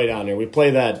games we play down there? We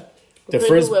play that. The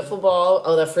wiffle ball.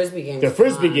 Oh, the frisbee game. The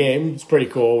frisbee game is pretty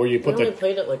cool. Where you put we only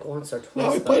played it like once or twice.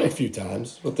 No, we played it a few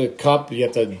times. With the cup, you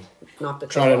have to knock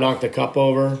the cup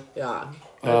over. Yeah.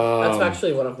 That's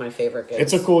actually one of my favorite games.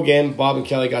 It's a cool game. Bob and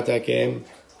Kelly got that game.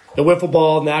 The wiffle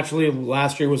ball, naturally,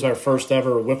 last year was our first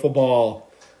ever wiffle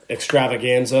ball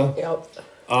extravaganza. Yep.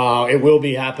 It will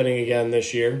be happening again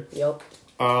this year. Yep.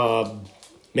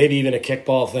 Maybe even a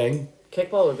kickball thing.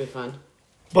 Kickball would be fun.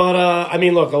 But, I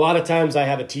mean, look, a lot of times I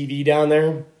have a TV down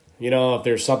there, if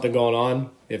there's something going on.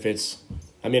 If it's,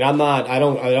 I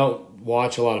don't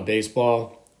watch a lot of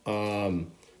baseball.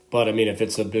 But, I mean, if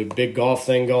it's a big golf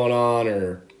thing going on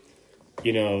or,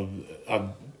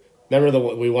 remember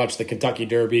we watched the Kentucky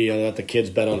Derby and let the kids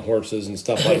bet on horses and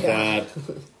stuff like that.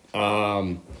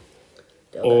 Or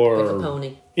pick a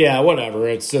pony. Yeah, whatever.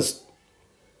 It's just,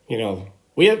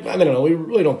 we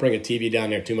really don't bring a TV down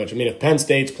there too much. I mean, if Penn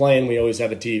State's playing, we always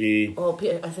have a TV. Well,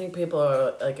 I think people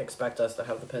are expect us to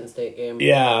have the Penn State game.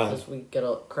 Yeah, because we get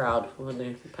a crowd when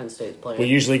the Penn State's playing. We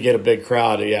usually get a big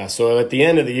crowd. Yeah, so at the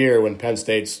end of the year when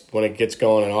when it gets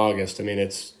going in August, I mean,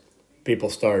 it's people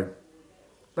start.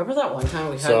 Remember that one time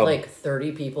we had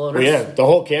 30 people in our the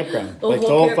whole campground. the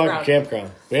whole fucking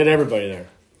campground. We had everybody there.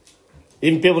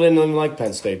 Even people didn't even like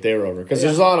Penn State, they were over. Because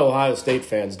there's a lot of Ohio State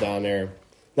fans down there.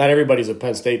 Not everybody's a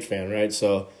Penn State fan, right?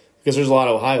 So, because there's a lot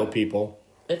of Ohio people.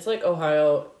 It's like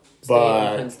Ohio State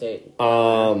and Penn State.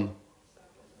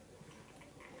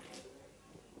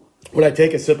 When I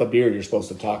take a sip of beer, you're supposed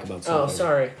to talk about something. Oh,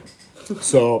 sorry.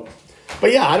 So,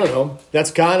 but yeah, I don't know.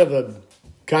 That's kind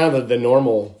of the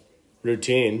normal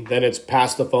routine. Then it's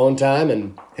past the phone time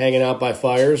and hanging out by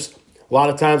fires. A lot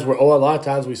of times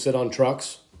we sit on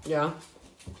trucks. Yeah.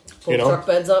 Pull the truck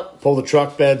beds up. Pull the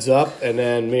truck beds up, and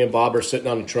then me and Bob are sitting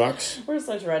on the trucks. We're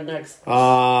such rednecks.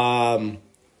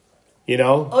 You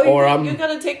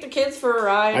gotta take the kids for a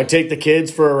ride. I take the kids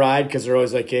for a ride because they're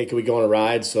always like, "Hey, can we go on a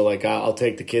ride?" So I'll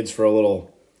take the kids for a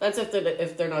little. That's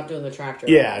if they're not doing the tractor.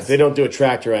 Yeah, if they don't do a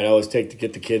tractor ride, I always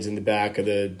get the kids in the back of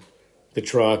the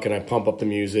truck, and I pump up the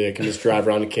music and just drive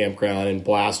around the campground and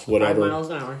blast whatever. 5 miles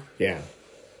an hour. Yeah.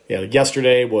 Yeah,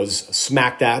 yesterday was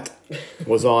Smack That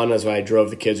was on as I drove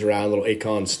the kids around, a little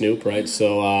Akon Snoop, right?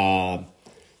 So,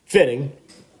 fitting.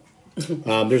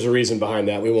 There's a reason behind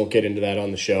that. We won't get into that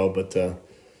on the show, but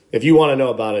if you want to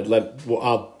know about it,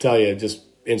 I'll tell you. Just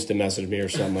instant message me or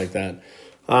something like that.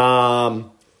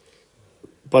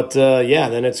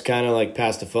 Then it's kind of like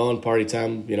past the phone, party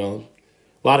time,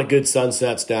 A lot of good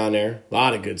sunsets down there. A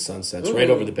lot of good sunsets right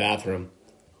over the bathroom.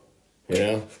 You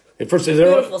know? At first,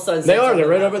 Beautiful sunsets. They are. They're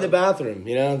right over the bathroom.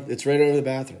 You know? It's right over the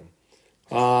bathroom.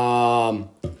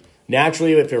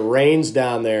 Naturally, if it rains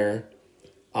down there,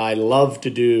 I love to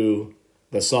do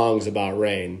the songs about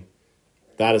rain.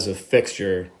 That is a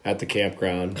fixture at the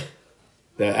campground,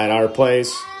 at our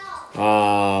place.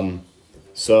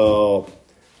 So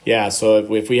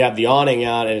if we have the awning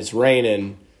out and it's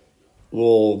raining,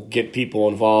 we'll get people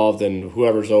involved, and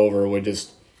whoever's over,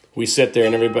 we sit there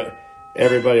and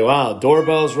everybody, wow,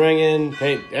 doorbell's ringing,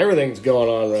 everything's going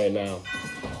on right now.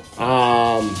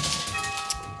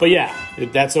 But yeah,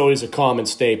 that's always a common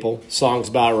staple. Songs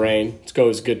about rain. It's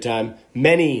always a good time.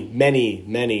 Many, many,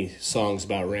 many songs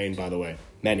about rain, by the way.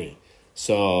 Many.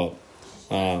 So,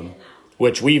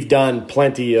 which we've done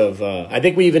plenty of. I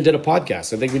think we even did a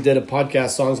podcast. I think we did a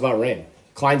podcast, Songs About Rain.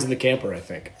 Klein's in the Camper, I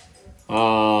think.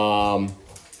 But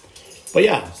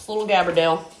yeah. Just a little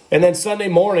Gabberdale. And then Sunday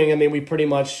morning, I mean, we pretty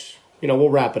much, we'll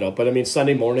wrap it up. But I mean,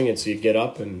 Sunday morning, it's we get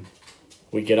up and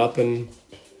we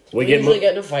usually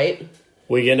get in a fight.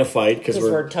 We get in a fight because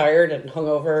we're tired and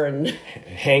hungover and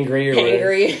hangry.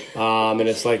 And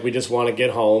it's like we just want to get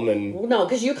home and no,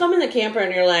 because you come in the camper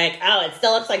and you're like, oh, it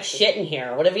still looks like shit in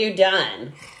here. What have you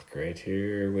done? Great,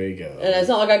 here we go. And it's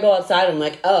not like I go outside and I'm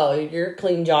like, oh, your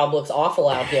clean job looks awful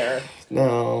out here.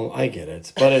 No, I get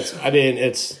it, but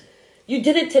it's. You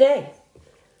did it today.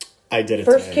 I did it.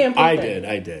 First today. camping.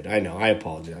 I did. I know. I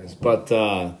apologize, but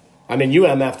you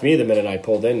MF'd me the minute I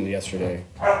pulled in yesterday.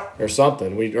 Or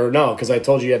something. Because I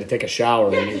told you had to take a shower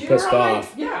and you were pissed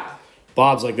off. Yeah.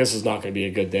 Bob's like, this is not going to be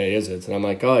a good day, is it? And I'm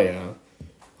like, oh, yeah.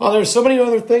 Oh, there's so many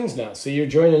other things now. So you're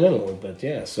joining in a little bit,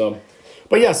 yeah. So,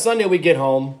 but yeah, Sunday we get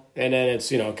home, and then it's,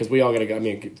 because we all got to go. I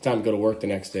mean, it's time to go to work the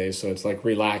next day, so it's like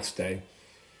relaxed day.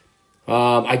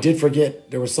 I did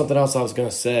forget. There was something else I was going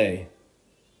to say.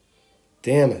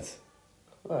 Damn it.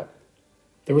 What?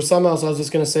 There was something else I was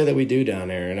just going to say that we do down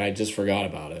there, and I just forgot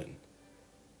about it.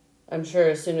 I'm sure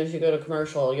as soon as you go to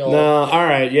commercial, you'll... No, all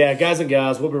right. Yeah, guys and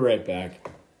gals, we'll be right back.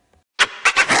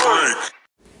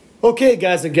 Okay,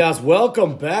 guys and gals,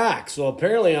 welcome back. So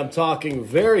apparently I'm talking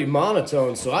very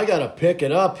monotone, so I got to pick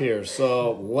it up here.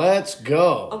 So let's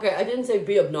go. Okay, I didn't say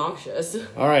be obnoxious.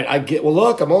 All right, well,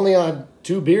 look, I'm only on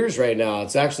 2 beers right now.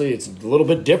 It's a little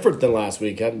bit different than last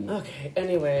week. Okay,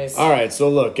 anyways. All right, so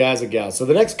look, guys and gals. So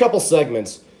the next couple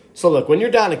segments. So look, when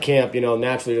you're down at camp,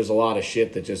 naturally there's a lot of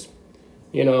shit that just...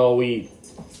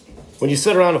 when you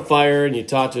sit around a fire and you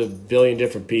talk to a billion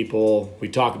different people, we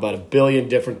talk about a billion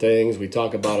different things. We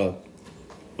talk about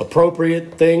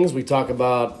appropriate things. We talk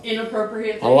about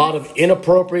inappropriate things. A lot of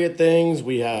inappropriate things.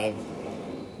 We have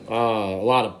a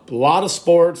lot of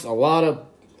sports, and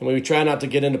we try not to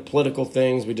get into political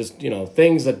things. We just,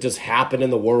 things that just happen in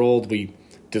the world. We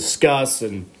discuss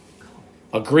and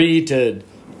agree to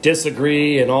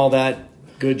disagree and all that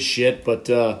good shit. But,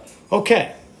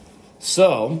 okay.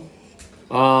 So,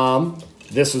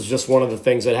 this is just one of the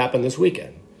things that happened this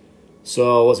weekend.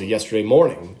 So, was it yesterday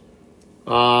morning?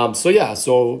 So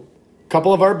a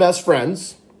couple of our best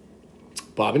friends,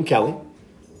 Bob and Kelly,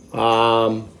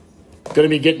 going to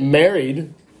be getting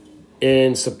married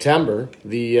in September,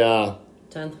 the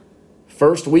 10th.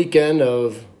 First weekend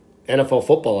of NFL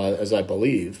football, as I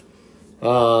believe.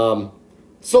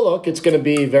 So look, it's going to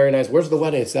be very nice. Where's the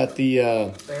wedding? It's at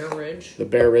the Bear Ridge. The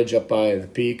Bear Ridge up by the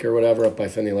Peak or whatever, up by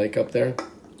Finley Lake up there.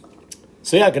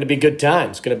 So yeah, going to be good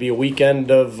times. Going to be a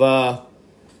weekend of,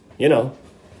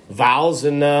 vows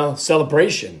and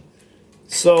celebration.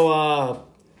 So,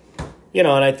 and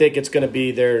I think it's going to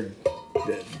be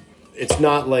it's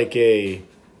not like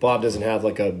Bob doesn't have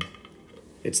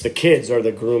it's the kids are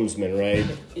the groomsmen, right?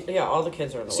 Yeah, all the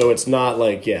kids are in the So it's not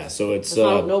like, so it's...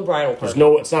 no bridal party.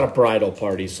 It's not a bridal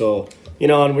party. So,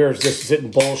 and we were just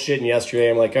sitting bullshitting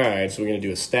yesterday. I'm like, all right, so we're going to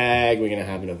do a stag. We're going to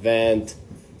have an event,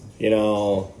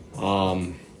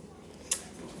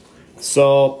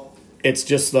 So it's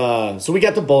just... so we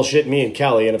got the bullshit, me and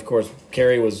Kelly. And, of course,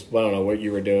 Carrie was... I don't know what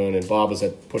you were doing. And Bob was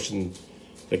pushing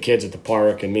the kids at the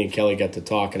park. And me and Kelly got to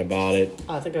talking about it.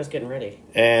 I think I was getting ready.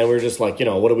 And we were just like,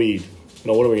 what are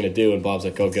we going to do? And Bob's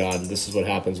like, oh, God, this is what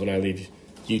happens when I leave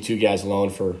you two guys alone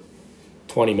for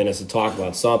 20 minutes to talk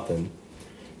about something.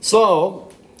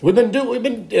 So we've been,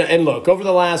 and look, over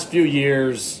the last few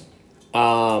years,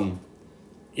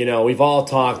 we've all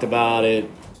talked about it.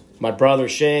 My brother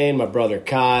Shane, my brother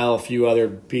Kyle, a few other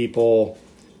people,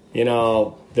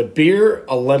 the beer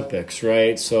Olympics,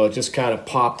 right? So it just kind of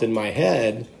popped in my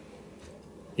head,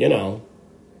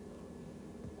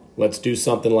 let's do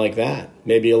something like that.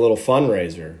 Maybe a little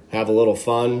fundraiser. Have a little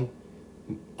fun.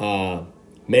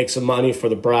 Make some money for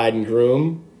the bride and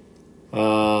groom.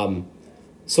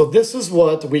 So this is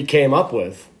what we came up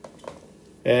with.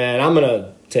 And I'm going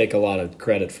to take a lot of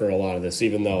credit for a lot of this,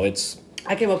 even though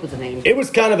I came up with the name. it was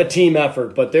kind of a team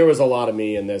effort, but there was a lot of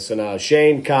me in this. And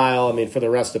Shane, Kyle, I mean, for the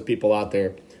rest of people out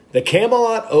there, the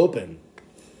Camelot Open.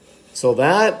 So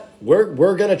that, we're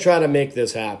going to try to make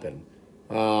this happen.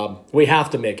 We have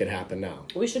to make it happen now.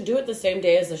 We should do it the same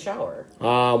day as the shower.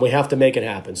 We have to make it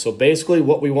happen. So basically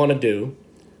what we want to do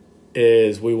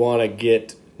is we want to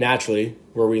get, naturally,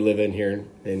 where we live in here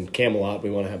in Camelot, we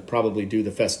want to probably do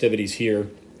the festivities here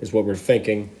is what we're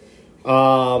thinking.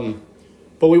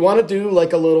 But we want to do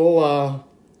like a little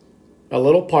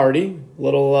party,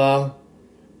 but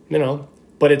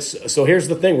so here's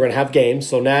the thing. We're going to have games.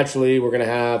 So naturally we're going to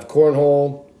have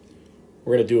cornhole.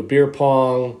 We're going to do a beer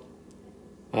pong.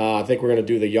 I think we're going to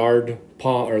do the yard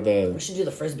pong we should do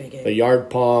the Frisbee game. The yard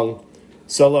pong.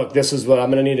 So look, this is what I'm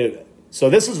going to need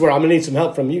this is where I'm going to need some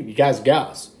help from you guys and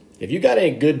gals. If you got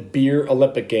any good beer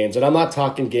Olympic games, and I'm not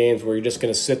talking games where you're just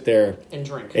going to sit there and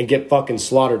drink and get fucking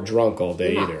slaughtered drunk all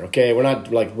day either, okay? We're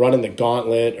not like running the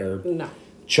gauntlet or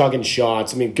chugging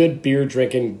shots. I mean, good beer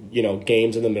drinking,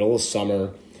 games in the middle of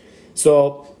summer.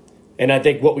 So, and I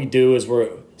think what we do is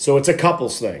so it's a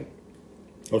couples thing.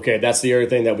 Okay, that's the other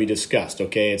thing that we discussed,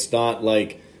 okay? It's not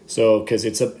like, because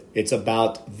it's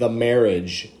about the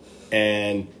marriage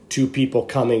and two people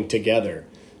coming together.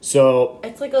 So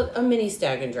it's like a mini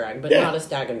stag and drag, but not a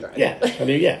stag and drag. Yeah,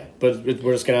 but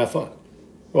we're just going to have fun.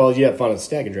 Well, you have fun at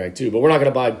stag and drag too, but we're not going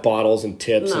to buy bottles and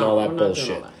tips and all that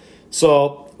bullshit.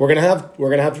 So we're gonna have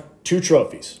 2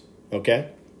 trophies, okay?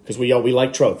 Because we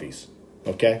like trophies,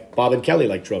 okay? Bob and Kelly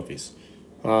like trophies.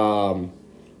 But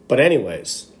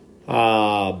anyways,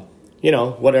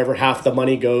 whatever, half the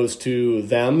money goes to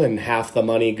them and half the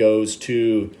money goes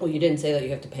to... Oh, you didn't say that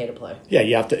you have to pay to play. Yeah,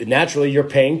 you have to. Naturally, you're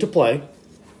paying to play.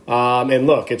 And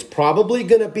look, it's probably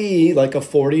going to be like a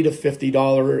 $40 to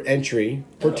 $50 entry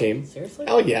per team. Seriously?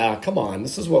 Oh, yeah, come on.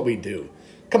 This is what we do.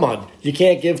 Come on. You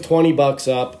can't give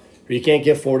 $20 up or you can't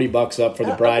give $40 up for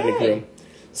the bride and groom.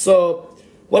 So,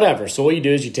 whatever. So what you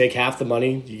do is you take half the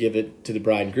money, you give it to the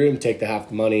bride and groom, take the half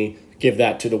the money, give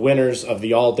that to the winners of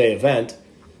the all-day event,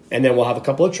 and then we'll have a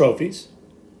couple of trophies.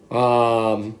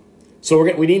 So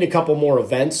we need a couple more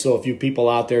events. So if you people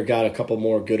out there got a couple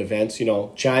more good events,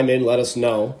 chime in, let us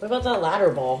know. What about that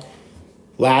ladder ball?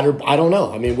 I don't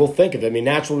know. I mean, we'll think of it. I mean,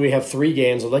 naturally we have 3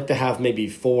 games. I'd like to have maybe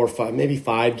 4 or 5, maybe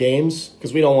 5 games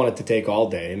because we don't want it to take all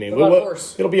day. I mean,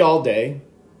 it'll be all day,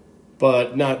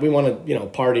 but we want to,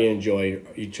 party and enjoy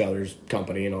each other's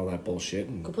company and all that bullshit.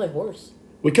 And go play horse.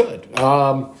 We could.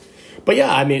 But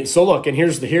yeah, I mean, so look, and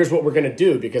here's what we're going to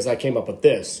do because I came up with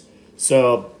this.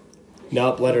 So...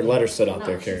 Nope, let her sit out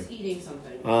there, Karen. She's eating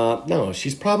something. No,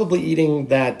 she's probably eating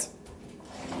that.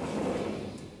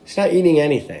 She's not eating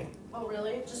anything. Oh,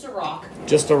 really? Just a rock.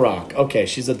 Just a rock. Okay,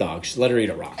 she's a dog. Let her eat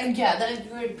a rock. And yeah, then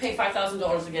we would pay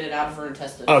 $5,000 to get it out of her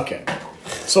intestines. Okay.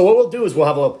 So what we'll do is we'll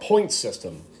have a point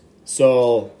system.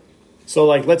 So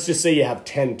like, let's just say you have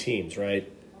 10 teams,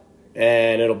 right?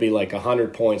 And it'll be like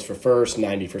 100 points for first,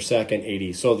 90 for second,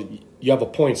 80. So you have a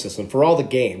point system for all the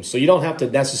games. So you don't have to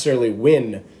necessarily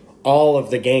win all of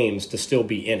the games to still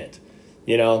be in it.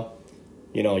 You'll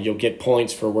get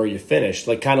points for where you finished,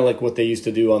 like kind of like what they used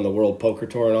to do on the World Poker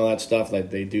Tour and all that stuff. Like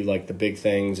they do like the big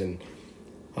things and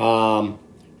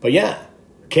but yeah,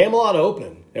 Camelot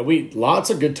Open, and lots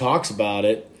of good talks about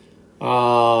it.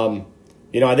 I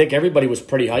think everybody was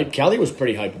pretty hyped. Kelly was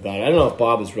pretty hyped about it. I don't know if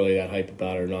Bob was really that hyped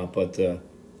about it or not, but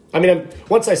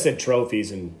once I said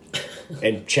trophies and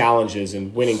challenges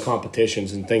and winning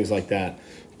competitions and things like that,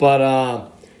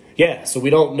 but yeah, so we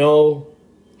don't know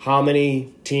how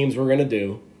many teams we're going to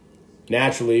do.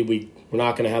 Naturally, we're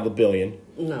not going to have 1 billion.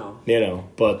 No.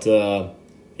 But,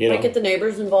 Might get the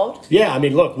neighbors involved? Yeah,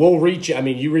 look,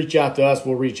 you reach out to us,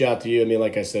 we'll reach out to you.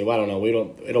 Like I said, I don't know.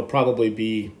 It'll probably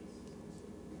be...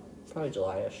 Probably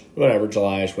July-ish. Whatever,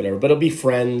 July-ish, whatever. But it'll be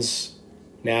friends,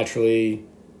 naturally.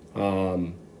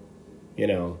 Like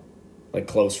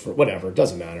close for... Whatever, it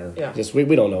doesn't matter. Yeah. Just, we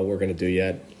don't know what we're going to do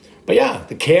yet. But yeah,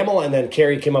 the Camel, and then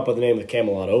Carrie came up with the name of the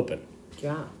Camelot Open.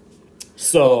 Yeah.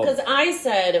 So... Because I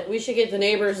said we should get the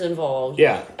neighbors involved.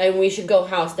 Yeah. And we should go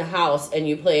house to house, and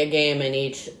you play a game in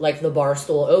each, like the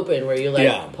Barstool Open, where you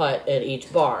putt at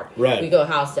each bar. Right. We go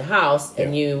house to house,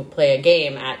 and you play a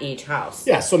game at each house.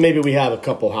 Yeah, so maybe we have a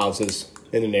couple houses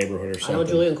in the neighborhood or something. I know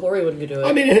Julie and Corey would do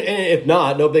it. If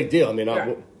not, no big deal.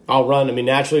 I'll run.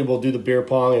 Naturally, we'll do the beer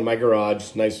pong in my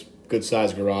garage. Nice,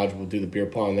 good-sized garage. We'll do the beer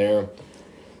pong there.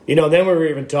 Then we were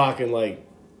even talking, like,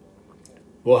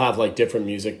 we'll have, like, different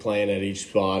music playing at each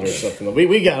spot or something.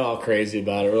 We got all crazy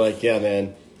about it. We're like, yeah,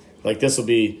 man, like, this will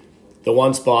be... the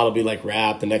one spot will be like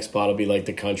rap, the next spot will be like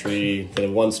the country, the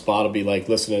one spot will be like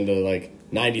listening to like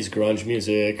 90s grunge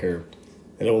music, or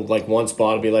and it'll like one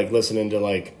spot will be like listening to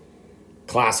like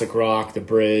classic rock, The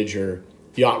Bridge, or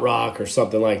yacht rock, or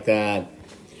something like that.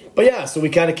 But yeah, so we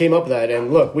kind of came up with that,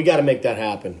 and look, we got to make that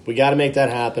happen. We got to make that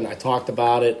happen. I talked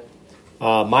about it.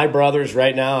 My brothers,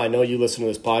 right now, I know you listen to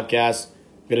this podcast.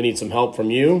 I'm going to need some help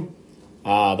from you,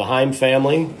 the Heim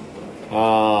family.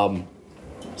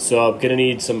 So I'm going to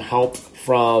need some help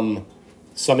from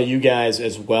some of you guys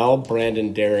as well.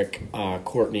 Brandon, Derek,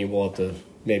 Courtney, we'll have to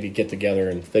maybe get together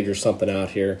and figure something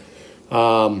out here.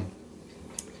 But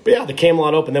yeah, the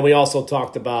Camelot Open. Then we also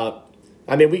talked about,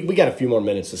 I mean, we got a few more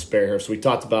minutes to spare here. So we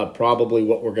talked about probably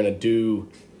what we're going to do,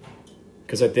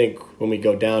 because I think when we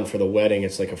go down for the wedding,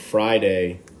 it's like a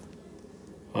Friday.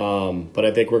 But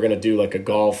I think we're going to do like a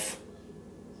golf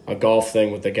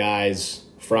thing with the guys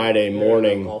Friday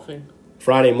morning. Golfing?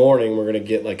 Friday morning, we're going to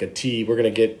get like a tee. We're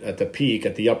going to get at the peak,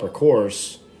 at the upper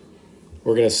course.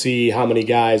 We're going to see how many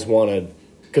guys want to,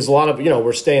 because a lot of,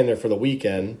 we're staying there for the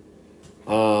weekend.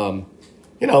 But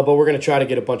we're going to try to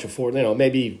get a bunch of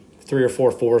maybe 3 or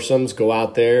 4 foursomes, go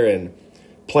out there and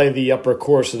play the upper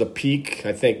course of the peak.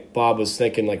 I think Bob was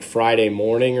thinking like Friday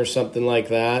morning or something like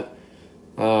that.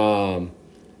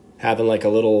 Having like a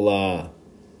little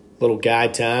guy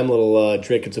time,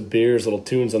 drinking some beers, little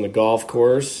tunes on the golf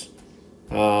course.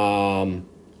 Little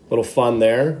fun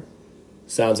there.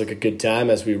 Sounds like a good time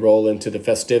as we roll into the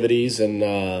festivities and,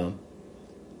 the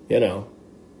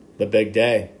big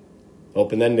day. The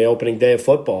opening day of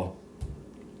football.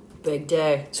 Big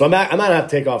day. So I might have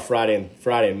to take off Friday and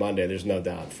Monday. There's no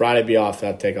doubt. Friday be off.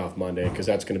 I'll take off Monday because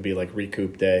that's going to be like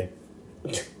recoup day.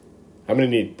 I'm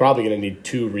probably gonna need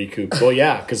 2 recoup. Well,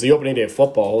 yeah, because the opening day of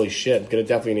football. Holy shit, I'm gonna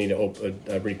definitely need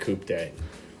a recoup day.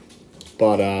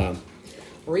 But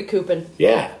recouping.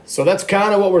 Yeah, so that's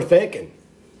kind of what we're thinking.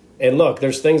 And look,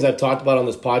 there's things I've talked about on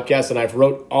this podcast, and I've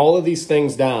wrote all of these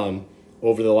things down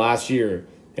over the last year.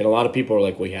 And a lot of people are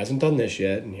like, well, he hasn't done this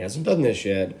yet, and he hasn't done this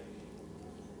yet.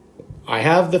 I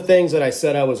have the things that I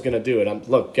said I was going to do. And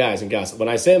look, guys and gals, when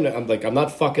I say I'm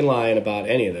not fucking lying about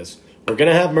any of this. We're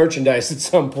going to have merchandise at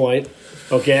some point,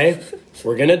 okay?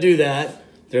 We're going to do that.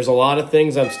 There's a lot of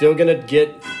things I'm still going to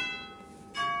get.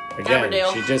 Again,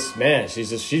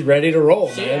 she's ready to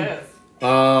roll, man. Is.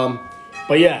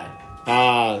 But yeah,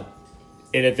 and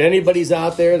if anybody's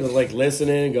out there that's like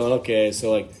listening and going, okay,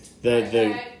 so like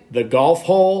the golf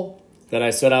hole that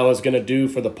I said I was going to do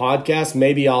for the podcast,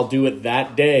 maybe I'll do it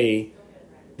that day.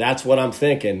 That's what I'm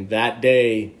thinking. That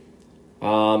day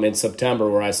in September,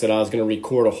 where I said I was going to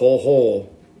record a whole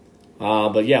hole.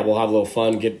 But yeah, we'll have a little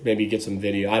fun, get some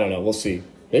video. I don't know. We'll see.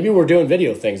 Maybe we're doing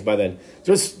video things by then.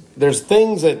 There's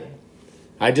things that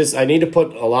I need to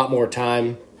put a lot more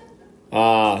time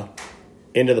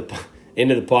into the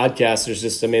podcast. There's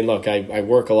just, look, I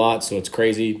work a lot, so it's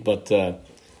crazy. But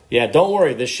yeah, don't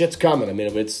worry, this shit's coming.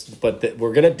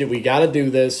 We got to do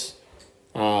this.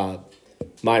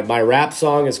 My rap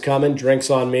song is coming. Drinks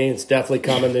on Me. It's definitely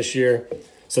coming this year.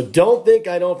 So don't think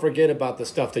I don't forget about the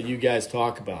stuff that you guys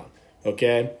talk about.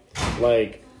 Okay,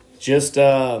 like just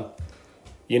just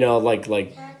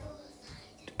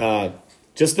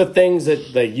the things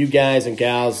that you guys and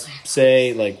gals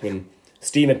say. Like when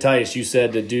Steve Mattias, you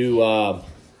said to do a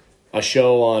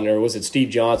show on, or was it Steve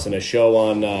Johnson, a show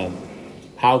on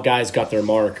how guys got their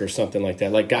mark or something like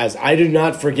that. Like, guys, I do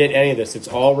not forget any of this. It's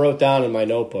all wrote down in my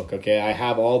notebook, okay? I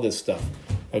have all this stuff,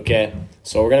 okay?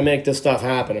 So we're going to make this stuff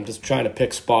happen. I'm just trying to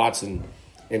pick spots and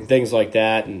things like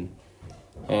that. And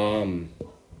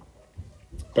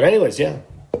but anyways, yeah.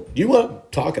 Do you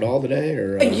want to talk at all today?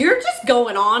 Or You're just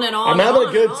going on and on. I'm having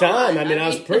a good time. On. I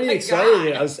was pretty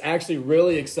excited. I was actually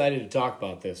really excited to talk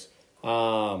about this.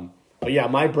 But yeah,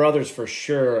 my brothers for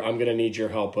sure. I'm gonna need your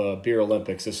help. Beer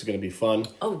Olympics. This is gonna be fun.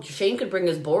 Oh, Shane could bring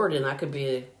his board, and that could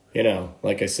be.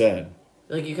 Like I said.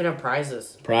 Like you could have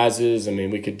prizes. Prizes.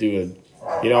 We could do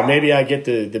maybe I get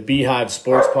the Beehive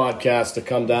Sports Podcast to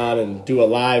come down and do a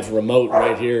live remote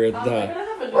right here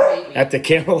at the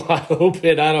Camelot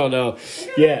Open. I don't know.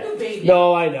 Yeah.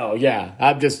 No, I know. Yeah.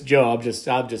 I'm just Joe. I'm just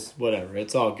whatever.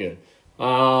 It's all good.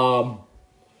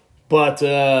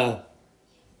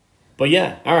 But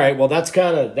yeah, all right. Well, that's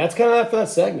kind of that for that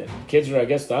segment. Kids are, I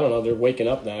guess, I don't know. They're waking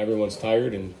up now. Everyone's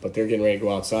tired, but they're getting ready to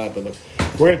go outside. But look,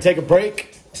 we're gonna take a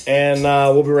break, and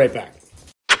we'll be right back.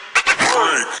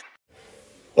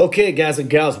 Okay, guys and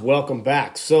gals, welcome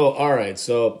back. So, all right.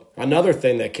 So another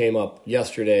thing that came up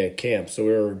yesterday at camp. So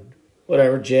we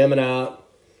were jamming out,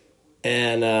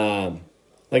 and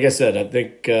like I said, I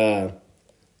think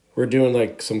we're doing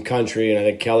like some country, and I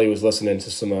think Kelly was listening to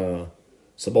some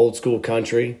old school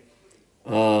country.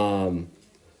 So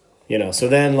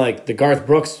then like the Garth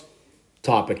Brooks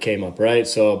topic came up, right?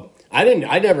 So I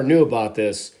never knew about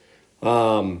this,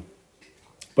 but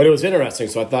it was interesting.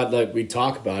 So I thought like we'd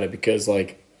talk about it because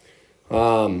like,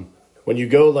 when you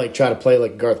go like try to play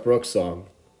like a Garth Brooks song,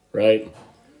 right?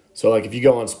 So like if you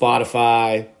go on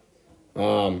Spotify,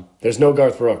 there's no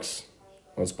Garth Brooks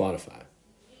on Spotify,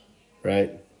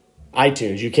 right?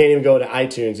 iTunes, you can't even go to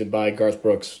iTunes and buy Garth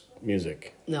Brooks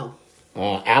music. No.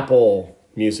 Apple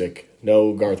Music,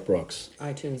 no Garth Brooks.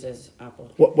 iTunes is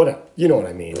Apple. What? You know what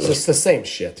I mean? It's just the same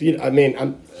shit.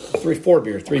 I'm 3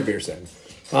 beers in.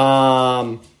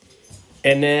 And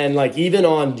then like even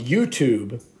on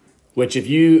YouTube, which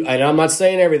and I'm not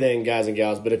saying everything, guys and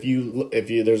gals, but if you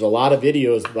there's a lot of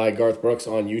videos by Garth Brooks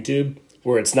on YouTube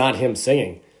where it's not him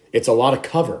singing, it's a lot of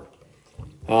cover.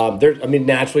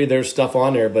 Naturally there's stuff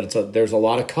on there, but there's a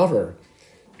lot of cover,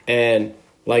 and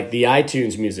like the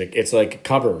iTunes music, it's like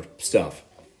cover stuff.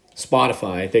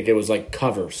 Spotify, I think it was like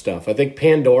cover stuff. I think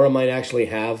Pandora might actually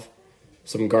have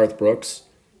some Garth Brooks.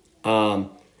 And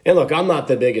look, I'm not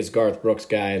the biggest Garth Brooks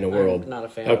guy in the world. I'm not a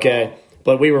fan. Okay,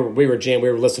 but we were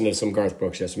listening to some Garth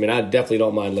Brooks. Yes, I definitely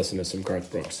don't mind listening to some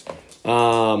Garth Brooks.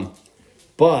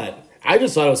 But I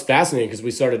just thought it was fascinating because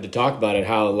we started to talk about it,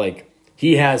 how like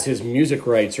he has his music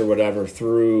rights or whatever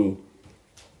through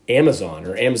Amazon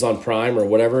or Amazon Prime or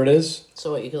whatever it is.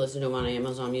 So what, you can listen to him on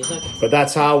Amazon Music? But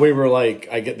that's how we were like,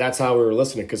 that's how we were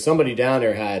listening, because somebody down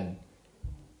there had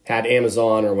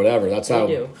Amazon or whatever. That's how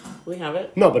we do. We have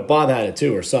it. No, but Bob had it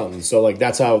too or something. So like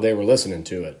that's how they were listening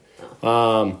to it.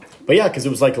 But yeah, because it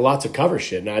was like lots of cover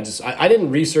shit, and I didn't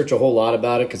research a whole lot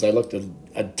about it because I looked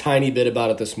a tiny bit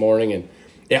about it this morning, and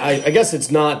yeah, I guess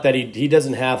it's not that he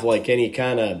doesn't have like any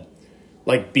kind of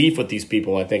like beef with these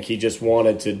people. I think he just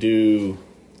wanted to do.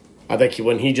 I think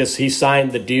when he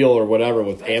signed the deal or whatever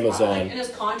with Amazon. In his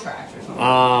contract or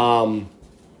something.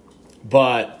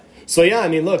 But so yeah, I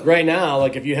mean, look, right now,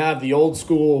 like if you have the old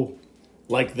school,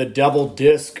 like the double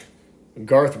disc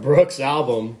Garth Brooks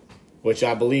album, which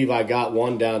I believe I got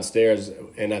one downstairs,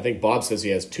 and I think Bob says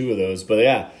he has 2 of those. But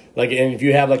yeah, like, and if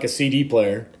you have like a CD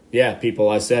player, yeah, people,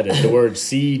 I said it, the word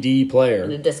CD player.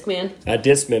 And a Discman? A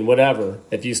Discman, whatever.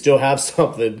 If you still have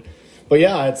something. But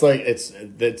yeah, it's like,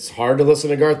 it's hard to listen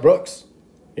to Garth Brooks.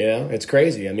 You know, it's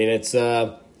crazy. I mean, it's,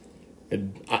 I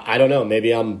don't know,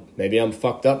 maybe I'm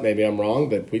fucked up, maybe I'm wrong,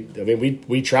 but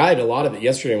we tried a lot of it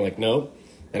yesterday. I'm like, no.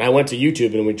 And I went to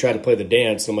YouTube and we tried to play the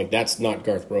dance. And I'm like, that's not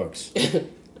Garth Brooks.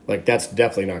 Like, that's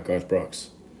definitely not Garth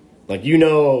Brooks. Like, you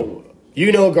know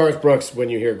Garth Brooks when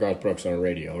you hear Garth Brooks on the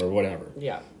radio or whatever.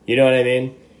 Yeah. You know what I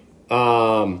mean?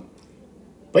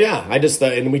 But yeah, I just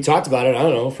thought, and we talked about it, I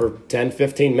don't know, for 10,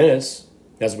 15 minutes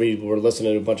as we were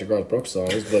listening to a bunch of Garth Brooks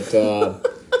songs. But,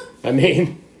 I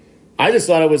mean, I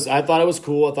thought it was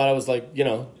cool. I thought it was like, you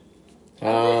know.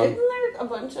 Aren't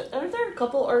there a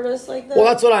couple artists like that? Well,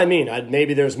 that's what I mean.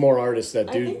 Maybe there's more artists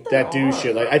that do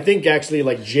shit. Like, I think actually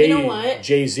like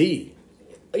Jay-Z.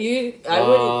 I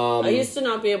used to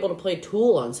not be able to play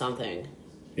Tool on something.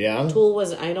 Yeah? Tool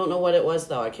was, I don't know what it was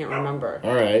though. I can't remember.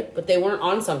 All right. But they weren't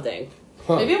on something.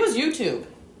 Huh. Maybe it was YouTube.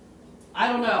 I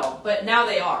don't know. But now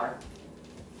they are.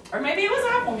 Or maybe it was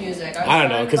Apple Music. I don't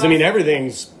know. Because, I mean,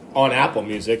 everything's on Apple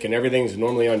Music and everything's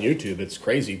normally on YouTube. It's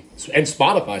crazy. And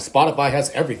Spotify. Spotify has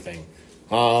everything.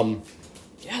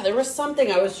 Yeah, there was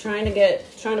something I was trying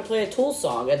to play a Tool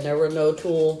song and there were no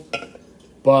Tool.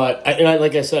 But,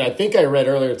 like I said, I think I read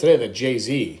earlier today that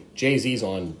Jay-Z's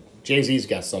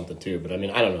got something too, but I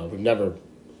mean, I don't know.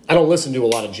 I don't listen to a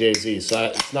lot of Jay-Z, so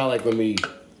it's not like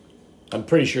I'm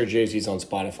pretty sure Jay-Z's on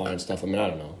Spotify and stuff. I mean, I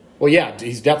don't know. Well, yeah,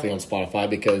 he's definitely on Spotify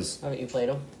because... Haven't you played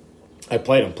him? I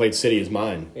played City Is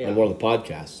Mine on one of the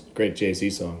podcasts. Great Jay-Z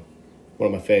song.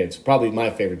 One of my faves. Probably my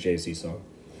favorite Jay-Z song.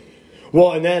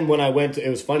 Well, and then when I went, it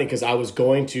was funny because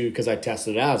because I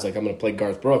tested it out. I was like, I'm going to play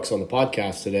Garth Brooks on the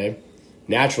podcast today.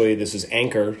 Naturally, this is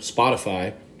Anchor,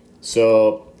 Spotify.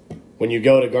 So when you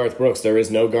go to Garth Brooks, there is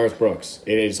no Garth Brooks.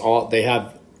 It is all, they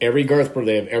have every Garth Brooks,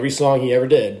 they have every song he ever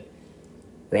did,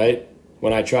 right?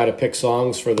 When I try to pick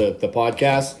songs for the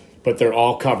podcast, but they're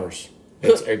all covers.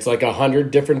 It's like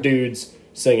 100 different dudes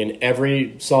singing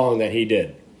every song that he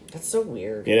did. That's so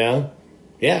weird. You know?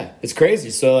 Yeah, it's crazy.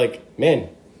 So, like, man,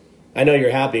 I know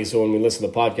you're happy, so when we listen to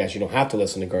the podcast, you don't have to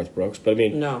listen to Garth Brooks. But, I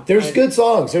mean, there's good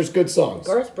songs. There's good songs.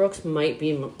 Garth Brooks might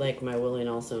be, like, my Willie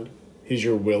Nelson. He's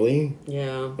your Willie?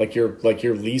 Yeah. Like your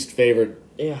least favorite...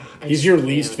 Yeah. He's your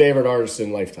least favorite artist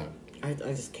in Lifetime. I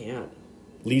just can't.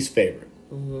 Least favorite.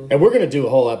 Mm-hmm. And we're going to do a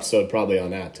whole episode probably on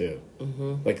that, too.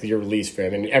 Mm-hmm. Like, your least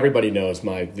favorite. I mean, everybody knows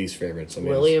my least favorites. I mean,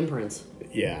 Willie and Prince.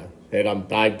 Yeah.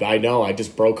 And I know, I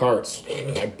just broke hearts.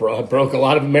 I broke a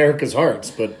lot of America's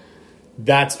hearts, but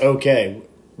that's okay.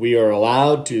 We are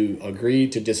allowed to agree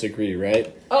to disagree,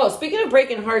 right? Oh, speaking of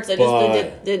breaking hearts, I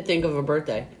just did think of a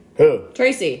birthday. Who?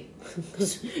 Tracy.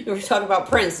 Because we were talking about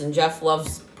Prince, and Jeff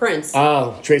loves Prince.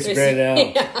 Oh, Tracy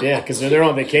Gradell. Yeah, because they're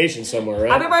on vacation somewhere,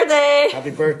 right? Happy birthday!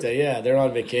 Happy birthday, yeah. They're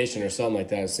on vacation or something like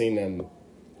that. I've seen them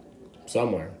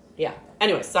somewhere. Yeah.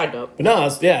 Anyway, side note. But no,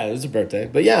 it was a birthday.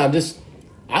 But yeah,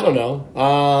 I don't know.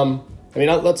 I mean,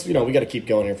 let's, we got to keep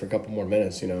going here for a couple more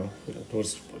minutes,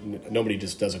 Nobody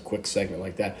just does a quick segment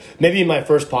like that. Maybe in my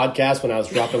first podcast when I was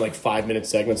dropping like 5-minute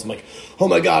segments, I'm like, oh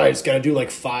my God, I just got to do like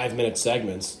 5-minute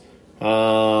segments.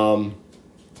 I'm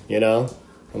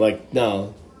like,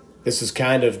 no, this has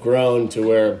kind of grown to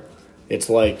where it's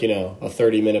like, a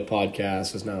 30-minute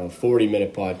podcast is now a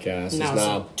 40-minute podcast. Now it's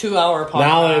a 2-hour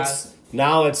podcast.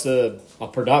 Now it's a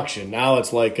production. Now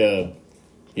it's like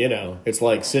it's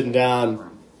like sitting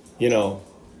down,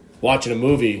 watching a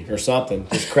movie or something,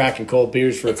 just cracking cold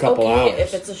beers for a couple hours.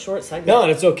 If it's a short segment. No,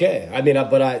 and it's okay. I mean,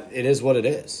 it is what it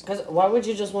is. Because why would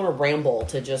you just want to ramble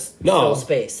to just fill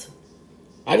space?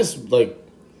 I just like.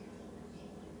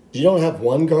 You don't have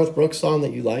one Garth Brooks song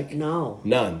that you like? No.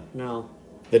 None. No.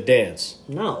 The Dance.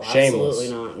 No, Shameless. absolutely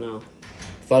not. No.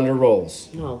 Thunder Rolls.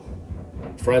 No.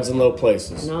 Friends in Low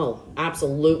Places. No,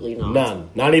 absolutely not. None.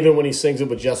 Not even when he sings it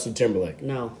with Justin Timberlake.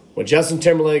 No. When Justin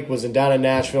Timberlake was down in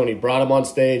Nashville and he brought him on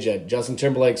stage at Justin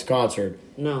Timberlake's concert,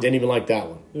 no. Didn't even like that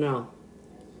one. No.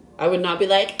 I would not be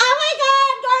like, oh my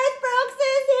God, Garth Brooks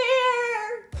is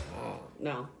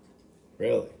here! No.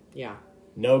 Really? Yeah.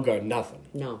 No nothing?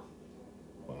 No.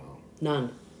 Wow.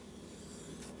 None.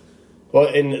 Well,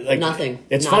 and like nothing.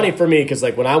 It's funny for me because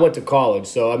like when I went to college,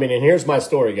 so I mean, and here's my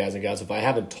story, guys and gals. If I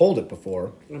haven't told it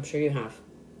before, I'm sure you have.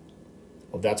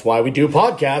 Well, that's why we do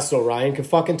podcasts, so Ryan can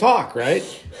fucking talk, right?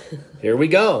 Here we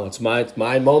go. It's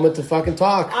my moment to fucking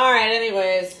talk. All right.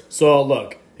 Anyways. So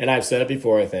look, and I've said it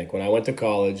before. I think when I went to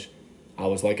college, I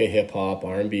was like a hip hop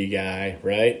R&B guy,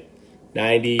 right?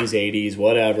 90s, 80s,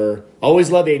 whatever. Always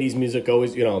loved 80s music.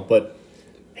 Always, but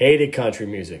hated country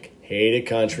music. Hated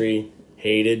country.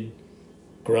 Hated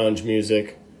grunge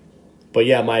music. But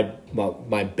yeah,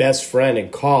 my best friend in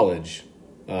college,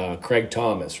 Craig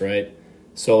Thomas, right?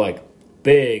 So like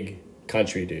big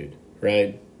country dude,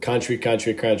 right? Country,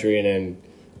 and then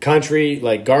country,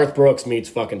 like Garth Brooks meets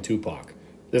fucking Tupac.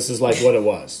 This is like what it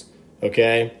was,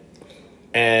 okay?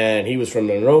 And he was from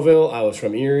Monroeville, I was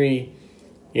from Erie,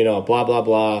 blah, blah,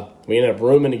 blah. We ended up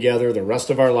rooming together the rest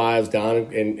of our lives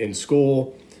down in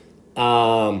school.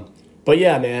 But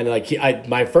yeah, man, like I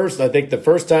think the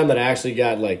first time that I actually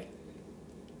got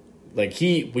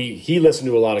he listened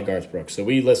to a lot of Garth Brooks. So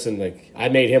we listened, I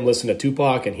made him listen to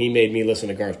Tupac and he made me listen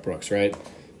to Garth Brooks, right?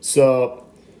 So,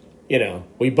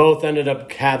 we both ended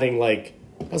up having I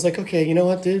was like, okay, you know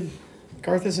what, dude?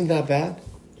 Garth isn't that bad.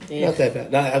 Yeah. Not that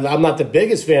bad. Now, I'm not the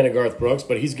biggest fan of Garth Brooks,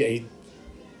 but he's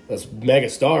mega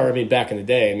star. I mean, back in the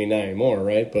day. I mean, not anymore,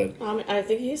 right? But I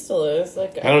think he still is. I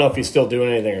don't know if he's still doing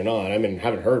anything or not. I mean,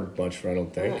 haven't heard much. I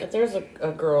don't think. There's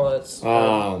a girl that's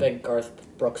a big Garth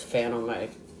Brooks fan on my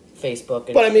Facebook,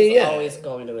 and she's always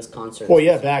going to his concerts. Well,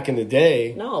 yeah, back in the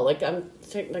day. No, not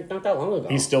that long ago.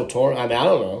 He's still touring. I mean, I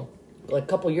don't know. Like a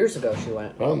couple years ago, she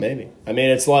went. Oh, maybe. I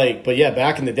mean, it's but yeah,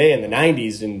 back in the day in the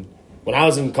 90s, and when I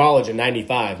was in college in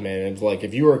 95, man, it was like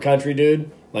if you were a country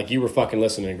dude, you were fucking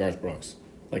listening to Garth Brooks.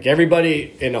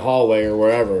 Everybody in the hallway or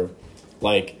wherever,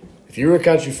 if you were a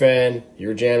country fan, you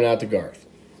were jamming out to Garth.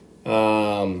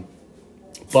 But,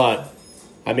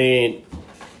 I mean,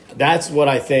 that's what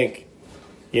I think,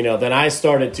 then I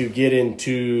started to get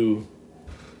into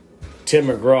Tim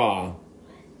McGraw,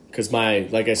 because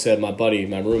like I said, my buddy,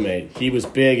 my roommate, he was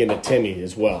big into Timmy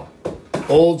as well.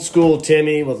 Old school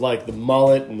Timmy with the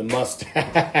mullet and the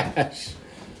mustache.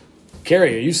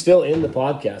 Carrie, are you still in the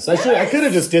podcast? Yes. I could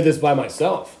have just did this by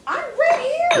myself. I'm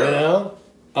right here.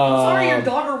 Sorry, your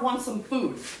daughter wants some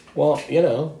food. Well,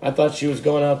 I thought she was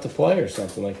going out to play or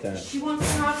something like that. She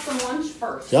wants to have some lunch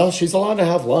first. No, she's allowed to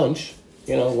have lunch.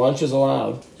 Lunch is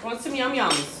allowed. She wants some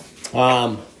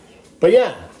yum-yums. But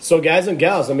yeah, so guys and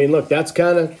gals, I mean, look, that's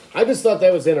kind of, I just thought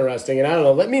that was interesting. And I don't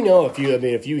know, let me know if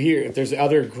there's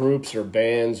other groups or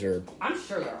bands or. I'm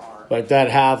sure there are. That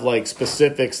have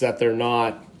specifics that they're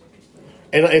not.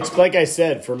 And it's like I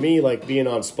said, for me, being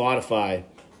on Spotify,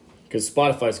 because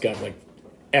Spotify's got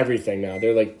everything now.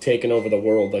 They're taking over the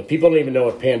world. People don't even know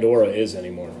what Pandora is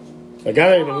anymore. I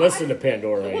don't even listen to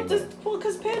Pandora anymore.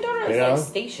 Because Pandora is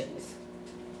stations.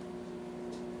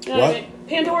 You know what? I mean?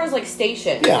 Pandora is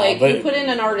stations. Yeah, but you put in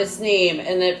an artist's name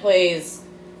and it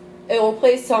will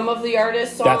play some of the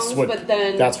artist's songs, but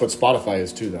then that's what Spotify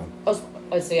is too, though. Oh,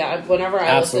 See, whenever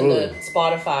I listen to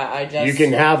Spotify, I just... You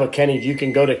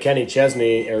can go to Kenny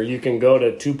Chesney, or you can go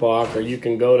to Tupac, or you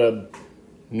can go to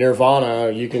Nirvana,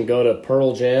 or you can go to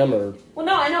Pearl Jam, or... Well,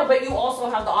 no, I know, but you also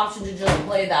have the option to just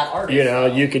play that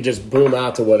artist. You could just boom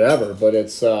out to whatever, but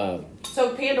it's... So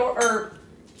Pandora, or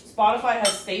Spotify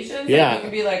has stations? Yeah. You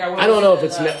can be like, I don't know if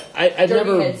it's... I've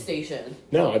never... Head station.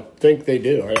 No, I think they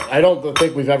do. I don't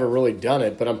think we've ever really done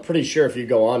it, but I'm pretty sure if you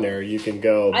go on there, you can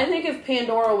go... I think if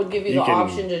Pandora would give you the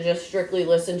option to just strictly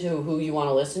listen to who you want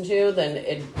to listen to, then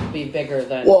it'd be bigger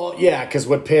than... Well, yeah, because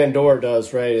what Pandora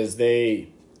does, right, is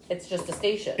It's just a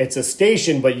station. It's a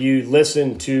station, but you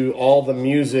listen to all the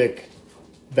music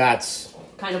that's...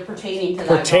 kind of pertaining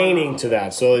to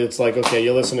that. So it's like, okay,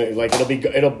 you listen to... Like,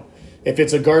 if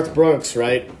it's a Garth Brooks,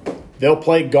 right, they'll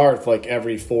play Garth like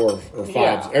every 4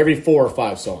 or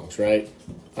 5 songs, right?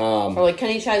 Or like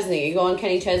Kenny Chesney. You go on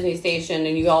Kenny Chesney's station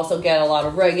and you also get a lot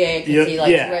of reggae because he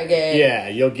likes reggae. Yeah,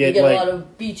 you get a lot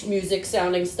of beach music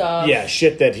sounding stuff. Yeah,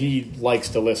 shit that he likes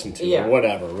to listen to or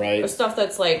whatever, right? Or stuff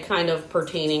that's like kind of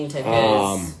pertaining to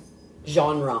his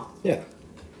genre. Yeah.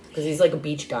 Because he's like a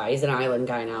beach guy. He's an island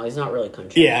guy now. He's not really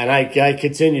country. Yeah, and I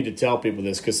continue to tell people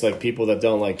this because, like, people that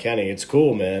don't like Kenny, it's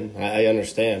cool, man. I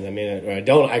understand. I mean, I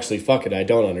don't actually. Fuck it, I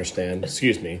don't understand.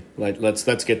 Excuse me. Like, let's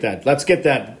get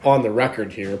that on the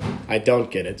record here. I don't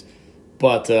get it,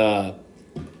 but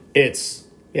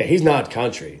he's not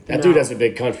country. That dude hasn't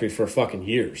been country for fucking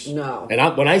years. No.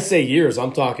 And when I say years,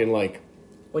 I'm talking like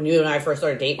when you and I first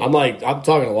started dating. I'm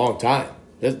talking a long time.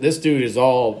 This dude is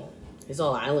all. He's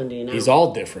all islandy now. He's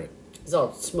all different. He's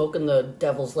all smoking the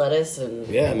devil's lettuce and...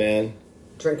 Yeah, man.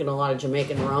 Drinking a lot of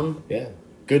Jamaican rum. Yeah.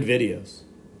 Good videos.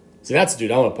 See, that's the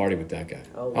dude. I want to party with that guy.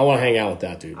 Oh, I want to hang out with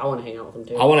that dude. I want to hang out with him,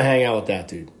 too. I want to hang out with that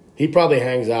dude. He probably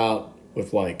hangs out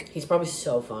with, like... He's probably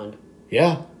so fun.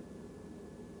 Yeah.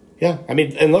 Yeah. I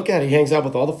mean, and look at it. He hangs out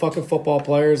with all the fucking football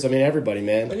players. I mean, everybody,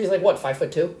 man. But he's like, what,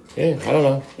 5'2"? Yeah, I don't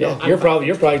know. Yeah, no, you're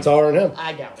probably taller than him.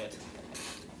 I doubt it.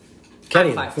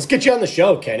 Kenny, let's get you on the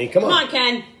show, Kenny. Come on. Come on,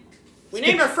 Ken. We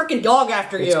named our freaking dog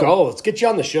after you. Let's go. Let's get you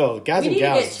on the show. Guys and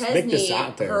gals, get make this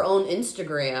out there. Her own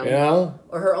Instagram. Yeah.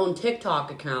 Or her own TikTok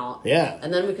account. Yeah.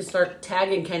 And then we could start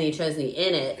tagging Kenny Chesney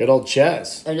in it. Good old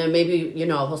Ches. And then maybe,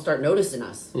 he'll start noticing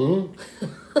us.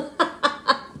 Mm-hmm.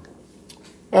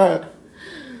 All right.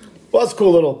 Well, that's a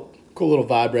cool little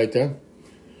vibe right there.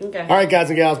 Okay. All right, guys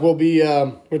and gals,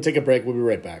 we'll take a break. We'll be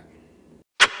right back.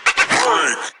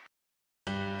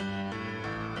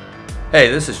 Hey,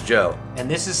 this is Joe.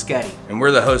 And this is Sketty. And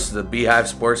we're the hosts of the Beehive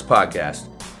Sports Podcast.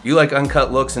 Do you like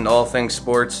uncut looks into all things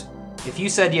sports? If you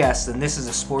said yes, then this is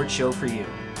a sports show for you.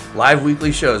 Live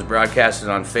weekly shows broadcasted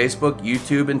on Facebook,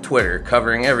 YouTube, and Twitter,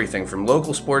 covering everything from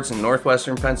local sports in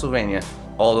northwestern Pennsylvania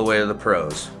all the way to the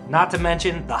pros. Not to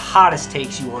mention the hottest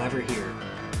takes you will ever hear.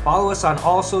 Follow us on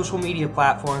all social media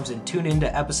platforms and tune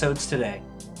into episodes today.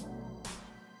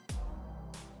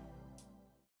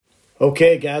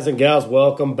 Okay, guys and gals,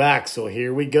 welcome back. So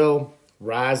here we go.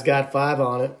 Rise got 5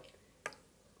 on it.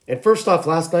 And first off,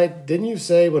 last night, didn't you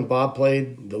say when Bob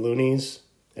played the Loonies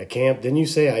at camp, didn't you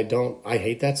say I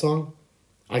hate that song?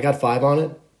 I got 5 on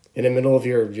it in the middle of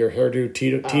your hairdo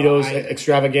Tito's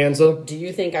extravaganza. Do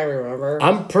you think I remember?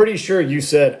 I'm pretty sure you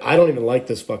said, I don't even like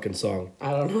this fucking song. I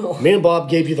don't know. Me and Bob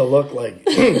gave you the look like,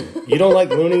 you don't like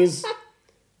Loonies?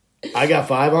 I got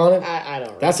 5 on it? I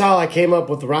don't know. That's how I came up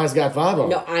with the Rise got 5 on it.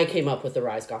 No, I came up with the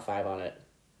Rise got 5 on it.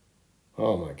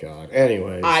 Oh, my God.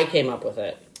 Anyways. I came up with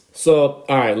it. So,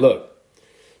 all right, look.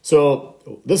 So,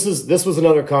 this was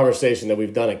another conversation that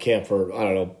we've done at camp for, I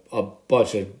don't know, a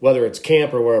bunch of, whether it's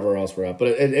camp or wherever else we're at, but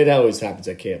it always happens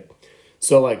at camp.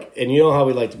 So, like, and you know how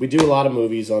we do a lot of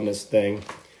movies on this thing.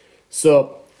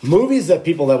 So, movies that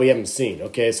people that we haven't seen,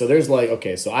 okay? So, there's like,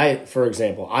 okay, so for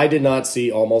example, I did not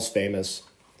see Almost Famous.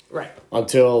 Right.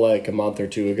 Until like a month or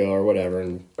 2 ago or whatever.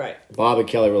 And right. Bob and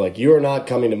Kelly were like, you are not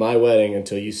coming to my wedding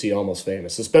until you see Almost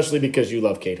Famous, especially because you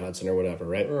love Kate Hudson or whatever,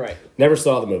 right? Right. Never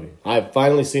saw the movie. I've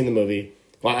finally seen the movie.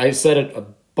 Well, I said it a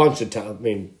bunch of times. I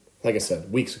mean, like I said,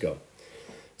 weeks ago.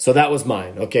 So that was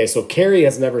mine. Okay, so Carrie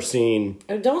has never seen...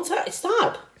 Don't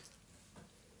stop.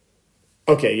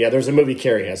 Okay, yeah, there's a movie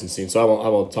Carrie hasn't seen, so I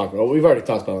won't talk about it. We've already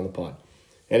talked about it on the pod.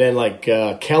 And then, like,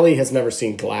 Kelly has never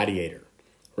seen Gladiator,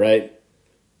 right?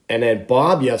 And then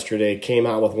Bob yesterday came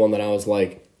out with one that I was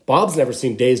like, Bob's never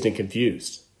seen Dazed and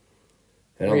Confused.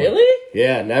 And really? Like,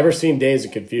 yeah, never seen Dazed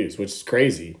and Confused, which is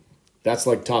crazy. That's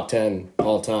like top 10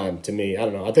 all time to me. I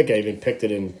don't know. I think I even picked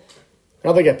it in. I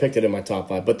don't think I picked it in my top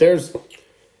 5. But there's,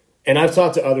 and I've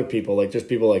talked to other people, like just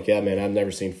people like, yeah, man, I've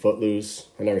never seen Footloose.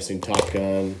 I've never seen Top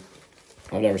Gun.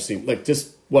 I've never seen, like,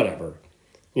 just whatever.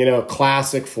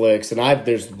 classic flicks, and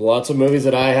there's lots of movies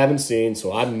that I haven't seen,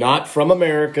 so I'm not from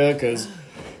America.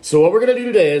 So what we're gonna do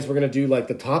today is we're gonna do like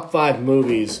the top 5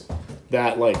 movies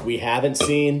that like we haven't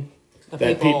seen.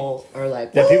 People are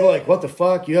like, that people are like, what the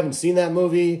fuck? You haven't seen that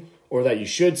movie, or that you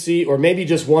should see, or maybe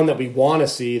just one that we want to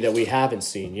see that we haven't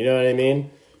seen. You know what I mean?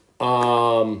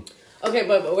 Okay,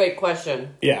 but wait,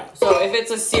 question. Yeah. So if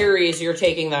it's a series, you're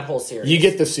taking that whole series. You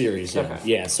get the series, yeah. Okay.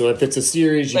 Yeah, so if it's a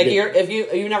series, if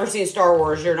you've never seen Star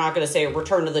Wars, you're not going to say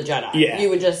Return of the Jedi. Yeah. You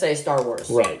would just say Star Wars.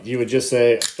 Right. You would just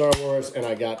say Star Wars, and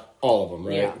I got all of them,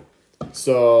 right? Yeah.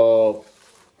 So,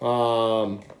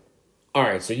 all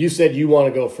right, so you said you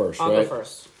want to go first, I'll right? go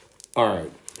first. All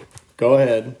right. Go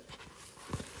ahead.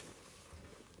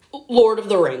 Lord of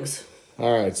the Rings.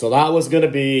 All right, so that was going to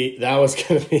be,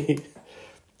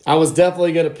 I was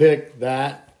definitely going to pick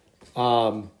that,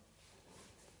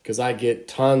 because I get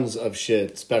tons of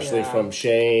shit, especially from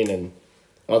Shane and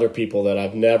other people that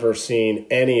I've never seen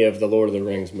any of the Lord of the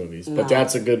Rings movies. But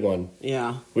that's a good one.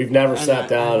 Yeah. We've never sat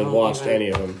down and watched any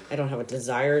of them. I don't have a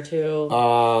desire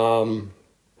to.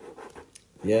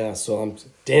 Yeah, so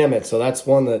damn it. So that's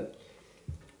one that,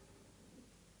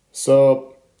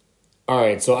 so, all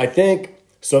right, so I think,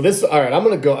 all right, I'm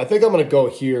going to go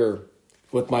here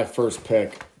with my first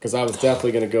pick, because I was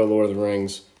definitely going to go Lord of the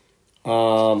Rings.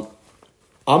 I'm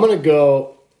going to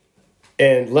go,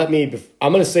 and I'm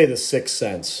going to say The Sixth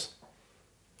Sense.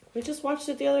 We just watched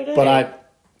it the other day.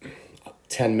 But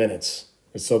 10 minutes.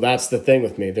 So that's the thing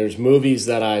with me. There's movies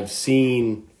that I've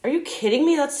seen. Are you kidding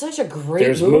me? That's such a great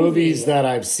There's movie. movies that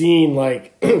I've seen,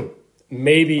 like,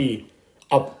 maybe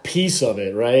a piece of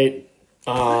it, right?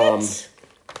 What?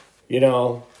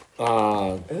 Ew.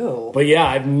 But yeah,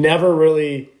 I've never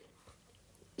really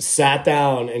sat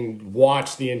down and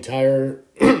watched the entire.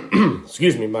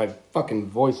 Excuse me, my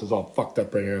fucking voice is all fucked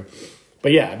up right here.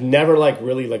 But yeah, I've never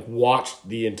really watched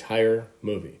the entire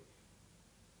movie.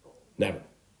 Never.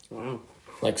 Wow.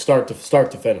 Like start to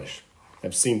finish.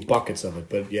 I've seen buckets of it,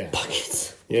 but yeah.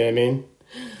 Buckets. You know what I mean?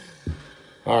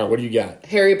 All right, what do you got?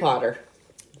 Harry Potter.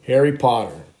 Harry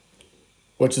Potter,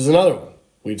 which is another one.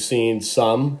 We've seen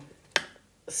some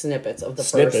snippets of the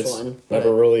first one.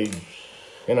 Never really,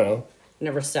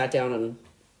 Never sat down and.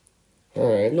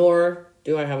 All right. Nor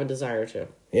do I have a desire to.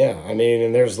 Yeah, I mean,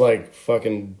 and there's like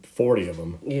fucking 40 of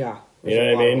them. Yeah. You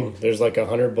know what I mean? There's like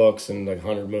 100 books and like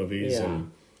 100 movies. Yeah.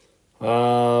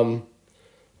 And,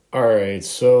 all right,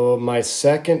 so my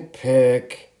second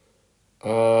pick,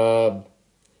 I'll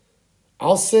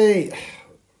say,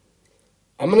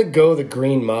 I'm going to go The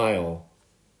Green Mile.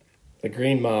 The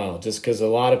Green Mile, just because a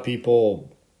lot of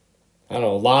people,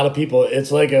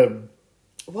 it's like a...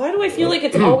 Why do I feel like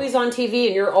it's always on TV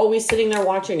and you're always sitting there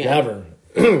watching it? Never.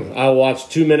 I'll watch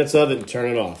 2 minutes of it and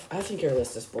turn it off. I think your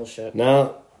list is bullshit.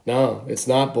 No, it's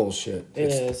not bullshit.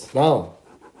 It is. No,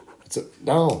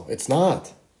 it's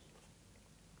not.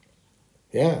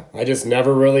 Yeah, I just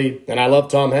never really, and I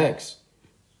love Tom Hanks.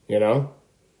 All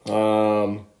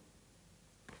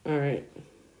right,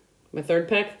 my third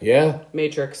pick. Yeah,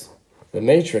 Matrix. The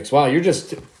Matrix. Wow, we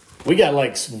got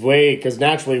way, because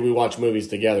naturally we watch movies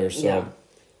together, so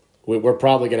we're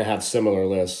probably gonna have similar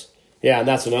lists. Yeah, and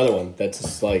that's another one that's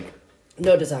just like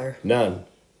no desire. None.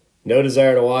 No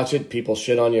desire to watch it. People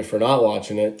shit on you for not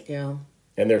watching it. Yeah.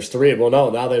 And there's 3. Well, no,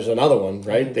 now there's another one,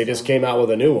 right? They just came out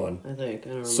with a new one. I think. I don't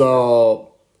remember.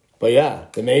 So, but yeah,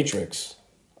 The Matrix.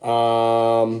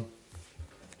 Where's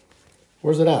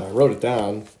it at? I wrote it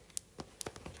down.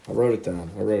 Where's it at?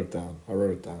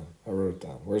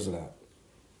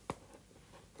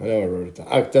 I know I wrote it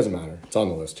down. It doesn't matter. It's on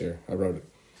the list here. I wrote it.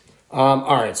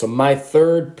 All right, so my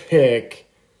third pick.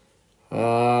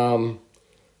 This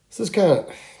is kind of,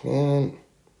 man.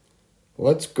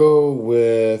 Let's go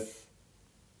with.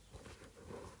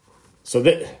 I'm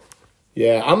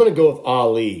gonna go with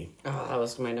Ali. Oh, that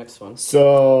was my next one.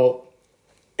 So,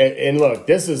 and look,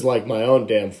 this is like my own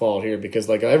damn fault here, because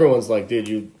like everyone's like,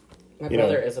 dude, my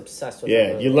brother is obsessed with.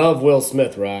 Yeah, you love Will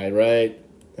Smith, right?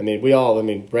 I mean,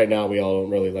 right now we all don't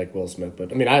really like Will Smith,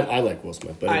 but I mean, I like Will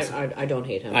Smith, but I don't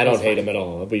hate him. I don't hate him at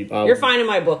all. You're fine in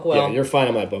my book, Will. Yeah, you're fine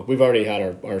in my book. We've already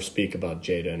had our speak about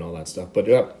Jada and all that stuff, but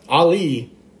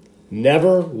Ali,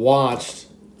 never watched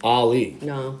Ali.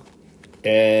 No.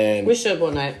 And we should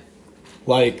one night.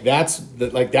 Like that's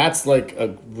like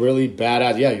a really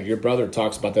badass. Yeah, your brother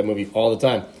talks about that movie all the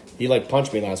time. He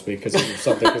punched me last week because of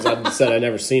something, because I said I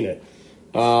never seen it.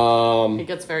 He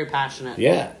gets very passionate.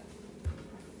 Yeah.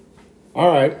 All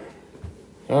right.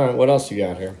 What else you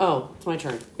got here? Oh, it's my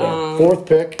turn. Yeah. Fourth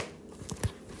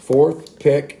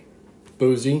pick.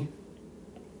 Boozy.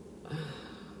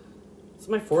 It's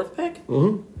my fourth pick.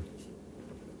 Mm-hmm.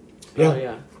 Yeah. Oh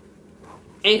yeah.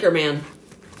 Anchorman.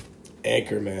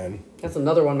 Anchorman. That's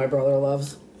another one my brother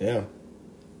loves. Yeah.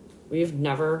 We've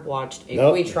never watched Anchorman.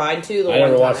 Nope. We tried to I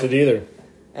never watched it either.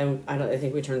 And I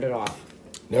think we turned it off.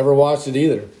 Never watched it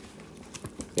either.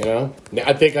 You know?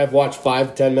 I think I've watched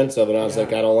 5-10 minutes of it, and I was like,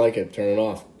 I don't like it. Turn it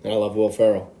off. And I love Will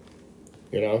Ferrell.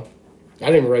 You know? I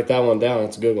didn't even write that one down.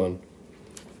 That's a good one.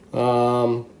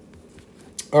 All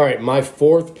right, my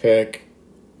fourth pick.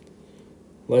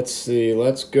 Let's see.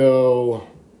 Let's go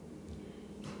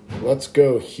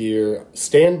here.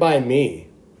 Stand By Me.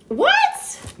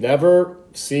 What? Never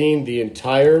seen the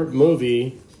entire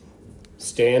movie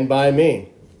Stand By Me.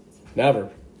 Never.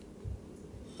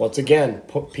 Once again,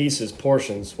 pieces,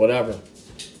 portions, whatever.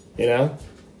 You know?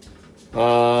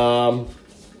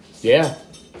 Yeah.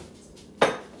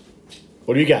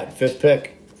 What do you got? Fifth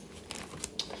pick.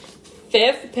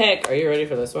 Fifth pick. Are you ready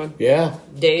for this one? Yeah.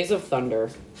 Days of Thunder.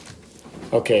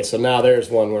 Okay, so now there's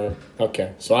one where...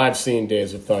 Okay, so I've seen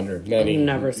Days of Thunder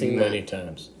many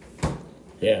times.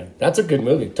 Yeah, that's a good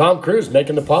movie. Tom Cruise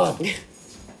making the pod.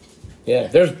 Yeah,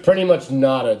 there's pretty much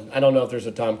not a... I don't know if there's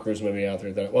a Tom Cruise movie out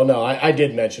there that... Well, no, I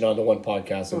did mention on the one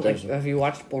podcast. That there's have you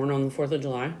watched Born on the 4th of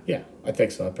July? Yeah, I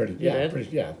think so. Yeah.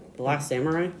 The Last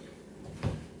Samurai?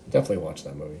 Definitely watched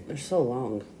that movie. They're so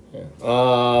long.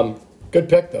 Yeah. Good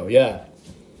pick, though, yeah.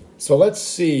 So let's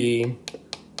see...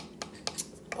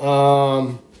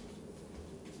 I'm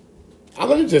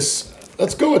going to just...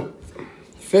 Let's go with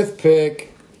fifth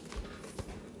pick.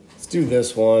 Let's do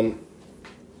this one.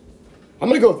 I'm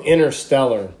going to go with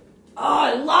Interstellar. Oh,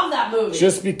 I love that movie.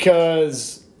 Just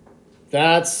because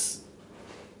that's...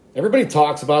 Everybody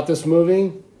talks about this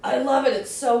movie. I love it.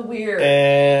 It's so weird.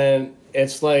 And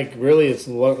it's like, really, it's...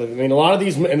 I mean, a lot of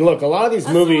these... And look, a lot of these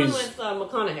That's movies... the one with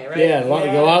McConaughey, right? Yeah,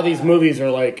 a lot of these movies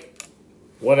are like...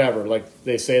 Whatever, like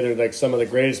they say they're like some of the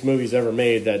greatest movies ever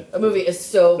made that a movie is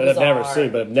so that bizarre. I've never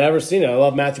seen, but I've never seen it. I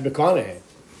love Matthew McConaughey.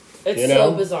 It's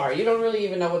so bizarre. You don't really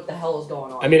even know what the hell is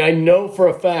going on. I mean, I know for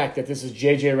a fact that this is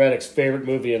JJ Redick's favorite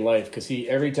movie in life because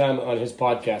every time on his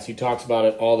podcast he talks about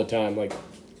it all the time. Like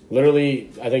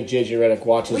literally, I think JJ Redick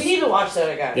watches. We need to watch that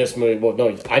again. This movie. Well,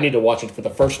 no, I need to watch it for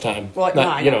the first time. Well,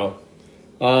 Not, you know.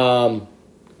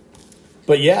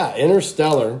 But yeah,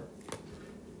 Interstellar.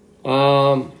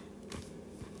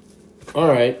 All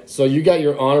right, so you got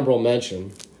your honorable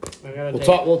mention.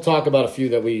 We'll talk about a few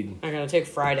that we... I gotta take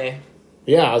Friday.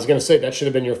 Yeah, I was gonna say that should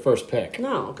have been your first pick.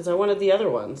 No, because I wanted the other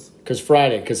ones.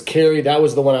 Because Carrie, that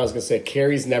was the one I was gonna say.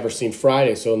 Carrie's never seen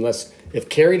Friday, so if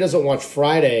Carrie doesn't watch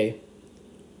Friday,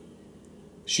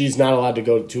 she's not allowed to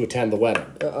go to attend the wedding.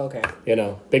 Okay. You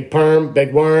know, big perm,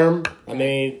 big worm. I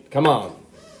mean, come on,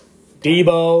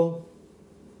 Debo.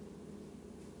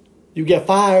 You get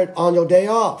fired on your day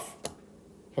off.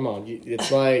 Come on,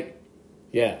 it's like,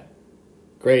 yeah,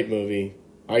 great movie.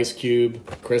 Ice Cube,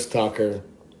 Chris Tucker,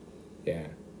 yeah,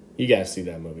 you guys see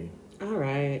that movie. All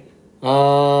right.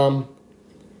 All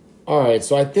right.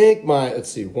 So I think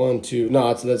let's see, 1, 2.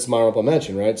 No, that's my honorable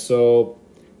mention, right? So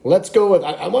let's go with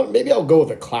maybe I'll go with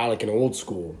like an old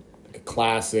school, like a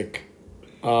classic.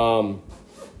 I've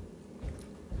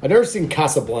never seen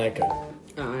Casablanca.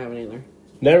 Oh, I haven't either.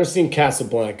 Never seen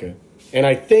Casablanca. And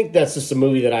I think that's just a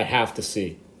movie that I have to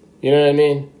see. You know what I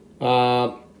mean?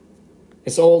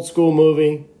 It's an old school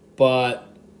movie,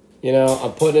 but, you know,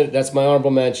 I'm putting it, that's my honorable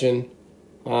mention.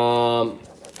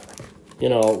 You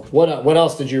know, what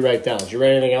else did you write down? Did you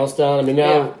write anything else down? I mean,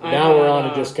 now we're on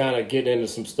to just kind of getting into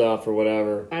some stuff or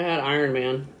whatever. I had Iron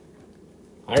Man.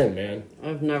 Iron Man?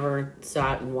 I've never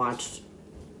sat and watched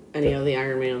any of the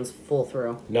Iron Mans full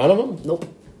through. None of them? Nope.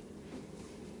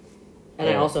 And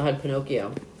I also had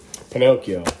Pinocchio.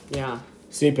 Pinocchio. Yeah.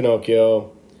 See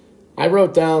Pinocchio. I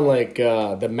wrote down, like,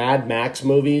 the Mad Max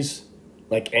movies,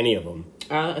 like, any of them.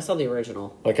 I saw the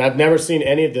original. Like, I've never seen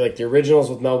any of the originals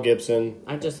with Mel Gibson.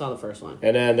 I just saw the first one.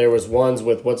 And then there was ones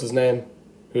with, what's his name?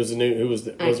 I can't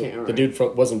remember. The dude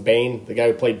wasn't Bane? The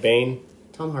guy who played Bane?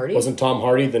 Tom Hardy? Wasn't Tom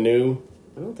Hardy the new?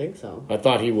 I don't think so. I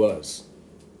thought he was.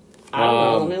 I don't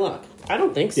know. Let me look. I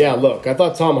don't think so. Yeah, look. I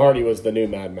thought Tom Hardy was the new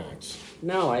Mad Max.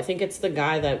 No, I think it's the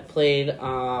guy that played...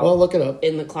 well, look it up.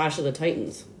 In the Clash of the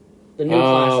Titans. The new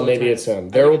Clash of the maybe Titans. it's him.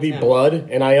 There Will Be Blood,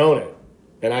 and I own it.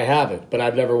 And I have it, but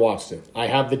I've never watched it. I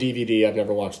have the DVD. I've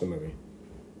never watched the movie.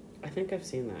 I think I've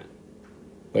seen that.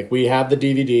 Like, we have the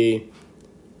DVD.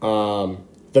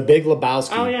 The Big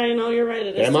Lebowski. Oh, yeah, you're right.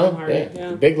 It is Tom Hardy.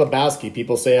 Yeah. Big Lebowski.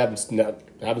 People say I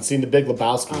haven't seen the Big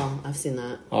Lebowski. Oh, I've seen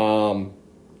that.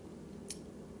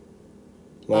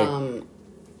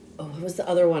 What was the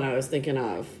other one I was thinking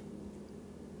of?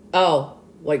 Oh,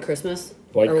 White Christmas?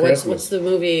 White Christmas. What's the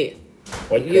movie?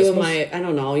 White Christmas? I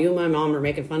don't know. You and my mom were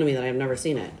making fun of me that I've never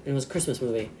seen it. It was a Christmas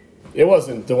movie. It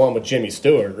wasn't the one with Jimmy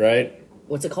Stewart, right?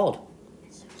 What's it called?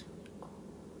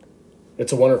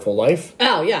 It's a Wonderful Life?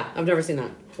 Oh, yeah. I've never seen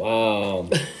that. Wow.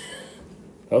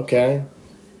 Okay.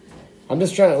 I'm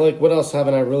just trying to, like, what else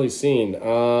haven't I really seen?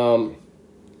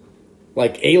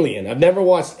 Like Alien. I've never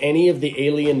watched any of the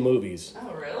Alien movies.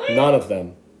 Oh, really? None of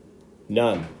them.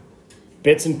 None.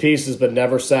 Bits and pieces, but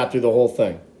never sat through the whole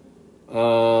thing.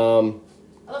 Oh,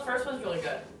 the first one's really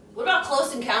good. What about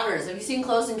Close Encounters? Have you seen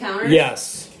Close Encounters?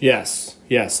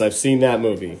 Yes. I've seen that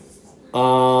movie.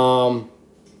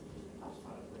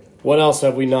 What else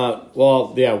have we not?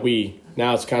 Well, yeah, we.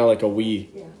 Now it's kind of like a we.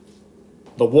 Yeah.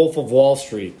 The Wolf of Wall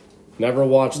Street. Never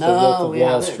watched The Wolf of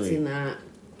Wall haven't Street. seen that.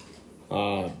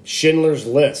 Schindler's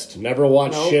List. Never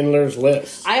watched Nope. Schindler's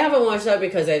List. I haven't watched that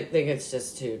because I think it's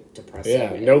just too depressing.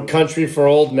 Yeah, No Country for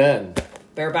Old Men.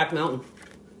 Bareback Mountain.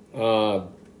 Is Yeah.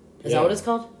 that what it's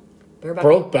called? Bareback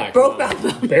Brokeback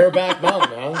Mountain. Bareback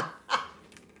Mountain, huh?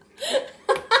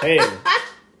 Hey,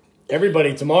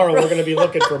 everybody, tomorrow we're going to be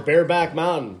looking for Bareback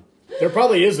Mountain. There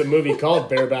probably is a movie called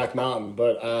Bareback Mountain,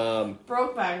 but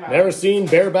Brokeback Mountain. never seen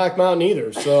Bareback Mountain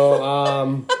either.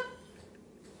 So,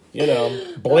 you know,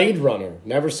 Blade Runner.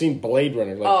 Never seen Blade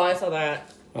Runner. Like, Oh, I saw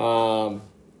that. um,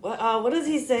 What does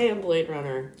he say in Blade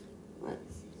Runner? What?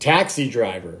 Taxi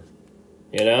Driver.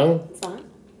 You know? It's not.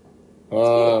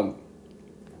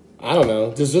 I don't know.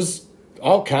 There's just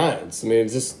all kinds. I mean,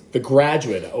 it's just The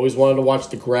Graduate. I always wanted to watch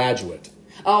The Graduate.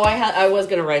 Oh, I was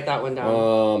gonna write that one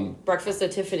down. Breakfast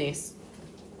at Tiffany's.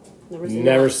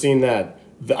 Never seen that.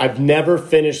 I've never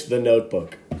finished The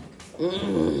Notebook.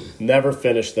 Never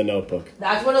finished The Notebook.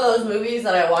 That's one of those movies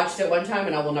that I watched at one time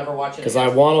and I will never watch it Because again.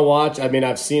 I want to watch. I mean,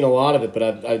 I've seen a lot of it, but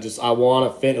I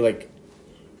want to finish. Like,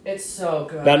 It's so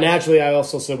good. now, naturally, I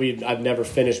also said I've never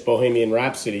finished Bohemian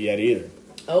Rhapsody yet either.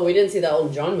 Oh, we didn't see that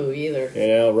Elton John movie either. You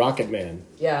know, Rocket Man.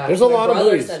 Yeah, There's a my lot of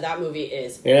brother movies. said that movie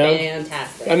is Yeah.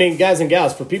 fantastic. I mean, guys and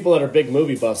gals, for people that are big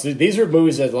movie buffs, these are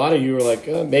movies that a lot of you are like,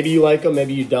 maybe you like them,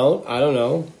 maybe you don't. I don't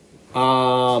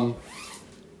know.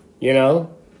 You know,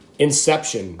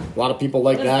 Inception. A lot of people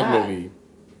like What is that that?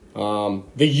 movie.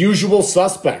 The Usual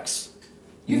Suspects.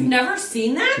 You've never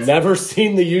seen that? Never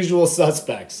seen The Usual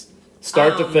Suspects.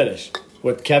 Start to finish.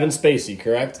 With Kevin Spacey,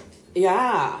 correct?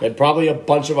 yeah, And probably a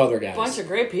bunch of other guys. bunch of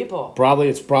great people.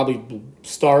 It's probably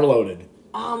star loaded.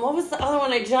 What was the other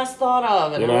one I just thought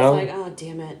of? And You I know? was like, oh,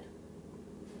 damn it.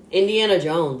 Indiana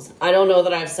Jones. I don't know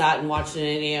that I've sat and watched an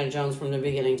Indiana Jones from the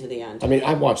beginning to the end. I mean,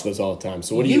 I watch those all the time.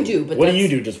 So what do You you do, but what do that's-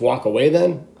 you do? Just walk away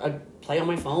then? I'd play on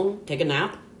my phone, take a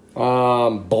nap.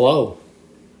 Blow.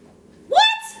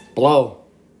 What? Blow.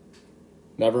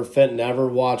 Never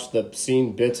watched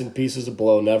seen bits and pieces of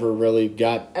Blow. Never really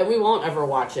got. And we won't ever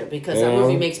watch it because that Yeah.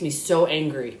 movie makes me so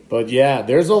angry. But yeah,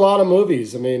 there's a lot of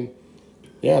movies. I mean,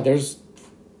 yeah, there's.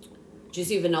 Did you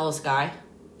see Vanilla Sky?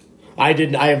 I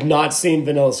have not seen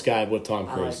Vanilla Sky with Tom I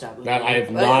like Cruise. that movie. I have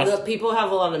But not. the people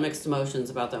have a lot of mixed emotions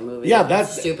about that movie. Yeah, It's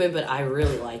that's- stupid, but I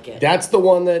really like it. That's the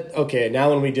one that now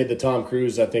when we did the Tom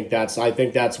Cruise, I think that's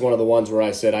one of the ones where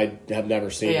I said I have never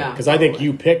seen it Yeah, because I think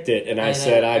you picked it and I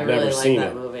said I've really never like seen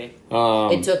that it. movie.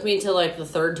 Um, It took me to like the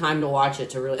third time to watch it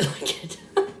to really like it.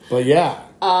 But yeah,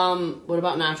 What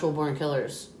about Natural Born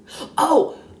Killers?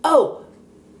 Oh,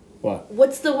 what?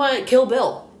 what's the one? Kill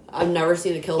Bill. I've never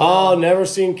seen a Kill Bill. Oh, never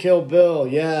seen Kill Bill.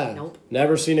 Yeah, Nope.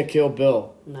 Never seen a Kill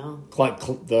Bill. No,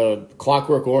 The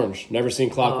Clockwork Orange. Never seen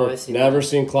Clockwork. I've seen never that.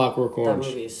 seen Clockwork that Orange.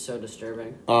 movie is so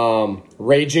disturbing.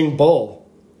 Raging Bull.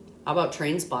 How about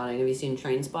Train Spotting? Have you seen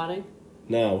Train Spotting?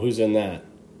 No, who's in that?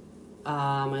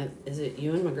 Is it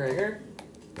Ewan McGregor?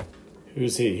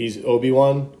 Who's he? He's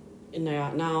Obi-Wan.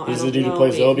 No, He's I the don't dude who know.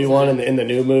 plays Wait, Obi-Wan in the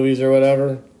new movies or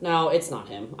whatever. No, it's not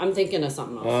him. I'm thinking of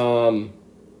something else.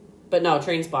 But no,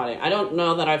 Train Spotting. I don't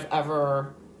know that I've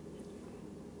ever.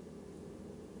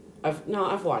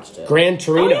 I've watched it. Gran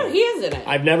Torino. Oh yeah, he is in it.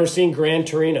 I've never seen Gran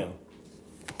Torino.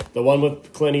 The one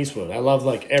with Clint Eastwood. I love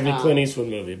like every Clint Eastwood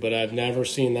movie, but I've never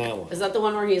seen that one. Is that the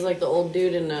one where he's like the old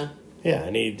dude in the? Yeah,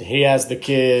 and he has the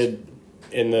kid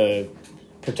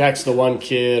protects the one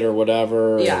kid or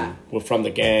whatever. Yeah. From the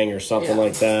gang or something Yeah.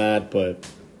 like that. But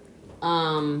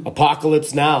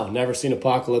Apocalypse Now. Never seen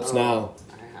Apocalypse Now.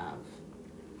 I have.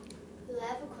 I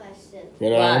have a question. You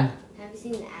know? What? Have you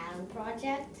seen the Adam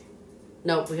Project?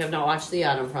 Nope, we have not watched the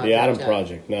Adam Project. The Adam yet.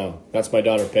 Project. No, that's my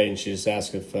daughter Peyton. She just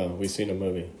asked if we've seen a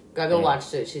movie. Gaga Yeah.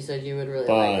 watched it. She said you would really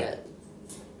But- like it.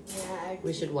 Yeah.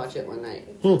 We should watch it one night.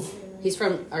 Hmm. He's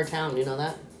from our town. You know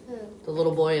that? Who? The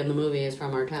little boy in the movie is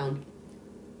from our town.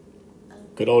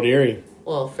 Good old Erie.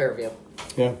 Well, Fairview.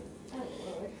 Yeah. Oh,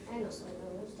 Lord. I know someone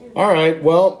knows. All right.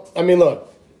 Well, I mean,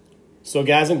 look. So,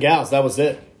 guys and gals, that was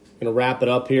it. Gonna wrap it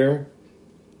up here.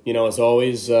 You know, as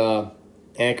always,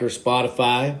 Anchor,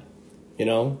 Spotify, you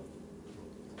know.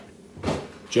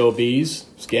 Joe Bees,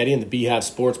 Scatty, and the Beehive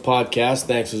Sports Podcast.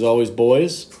 Thanks as always,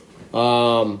 boys.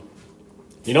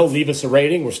 You know, leave us a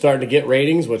rating. We're starting to get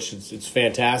ratings, which it's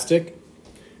fantastic.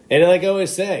 And like I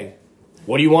always say,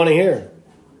 what do you want to hear?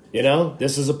 You know,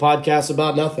 this is a podcast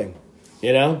about nothing.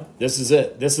 You know, this is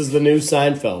it. This is the new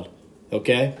Seinfeld,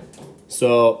 okay?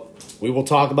 So we will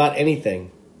talk about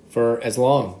anything for as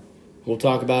long. We'll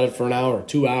talk about it for an hour,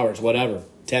 2 hours, whatever,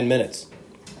 10 minutes.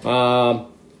 You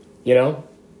know,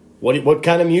 what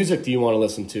kind of music do you want to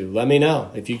listen to? Let me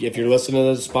know. If you're listening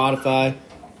to the Spotify,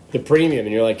 the premium,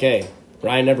 and you're like, hey,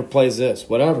 Ryan never plays this,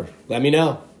 whatever. Let me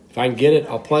know. If I can get it,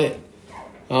 I'll play it.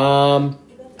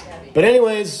 But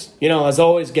anyways, you know, as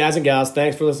always, guys and gals,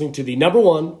 thanks for listening to the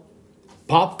 #1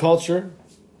 pop culture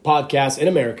podcast in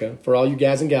America for all you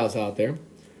guys and gals out there.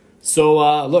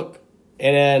 So, look,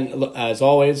 and then, as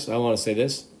always, I want to say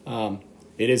this.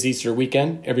 It is Easter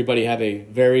weekend. Everybody have a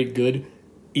very good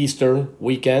Easter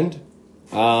weekend.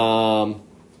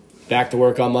 Back to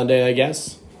work on Monday, I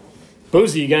guess.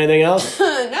 Boozy, you got anything else?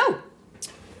 No.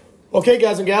 Okay,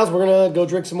 guys and gals, we're going to go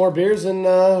drink some more beers and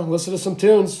listen to some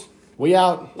tunes. We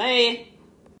out. Bye.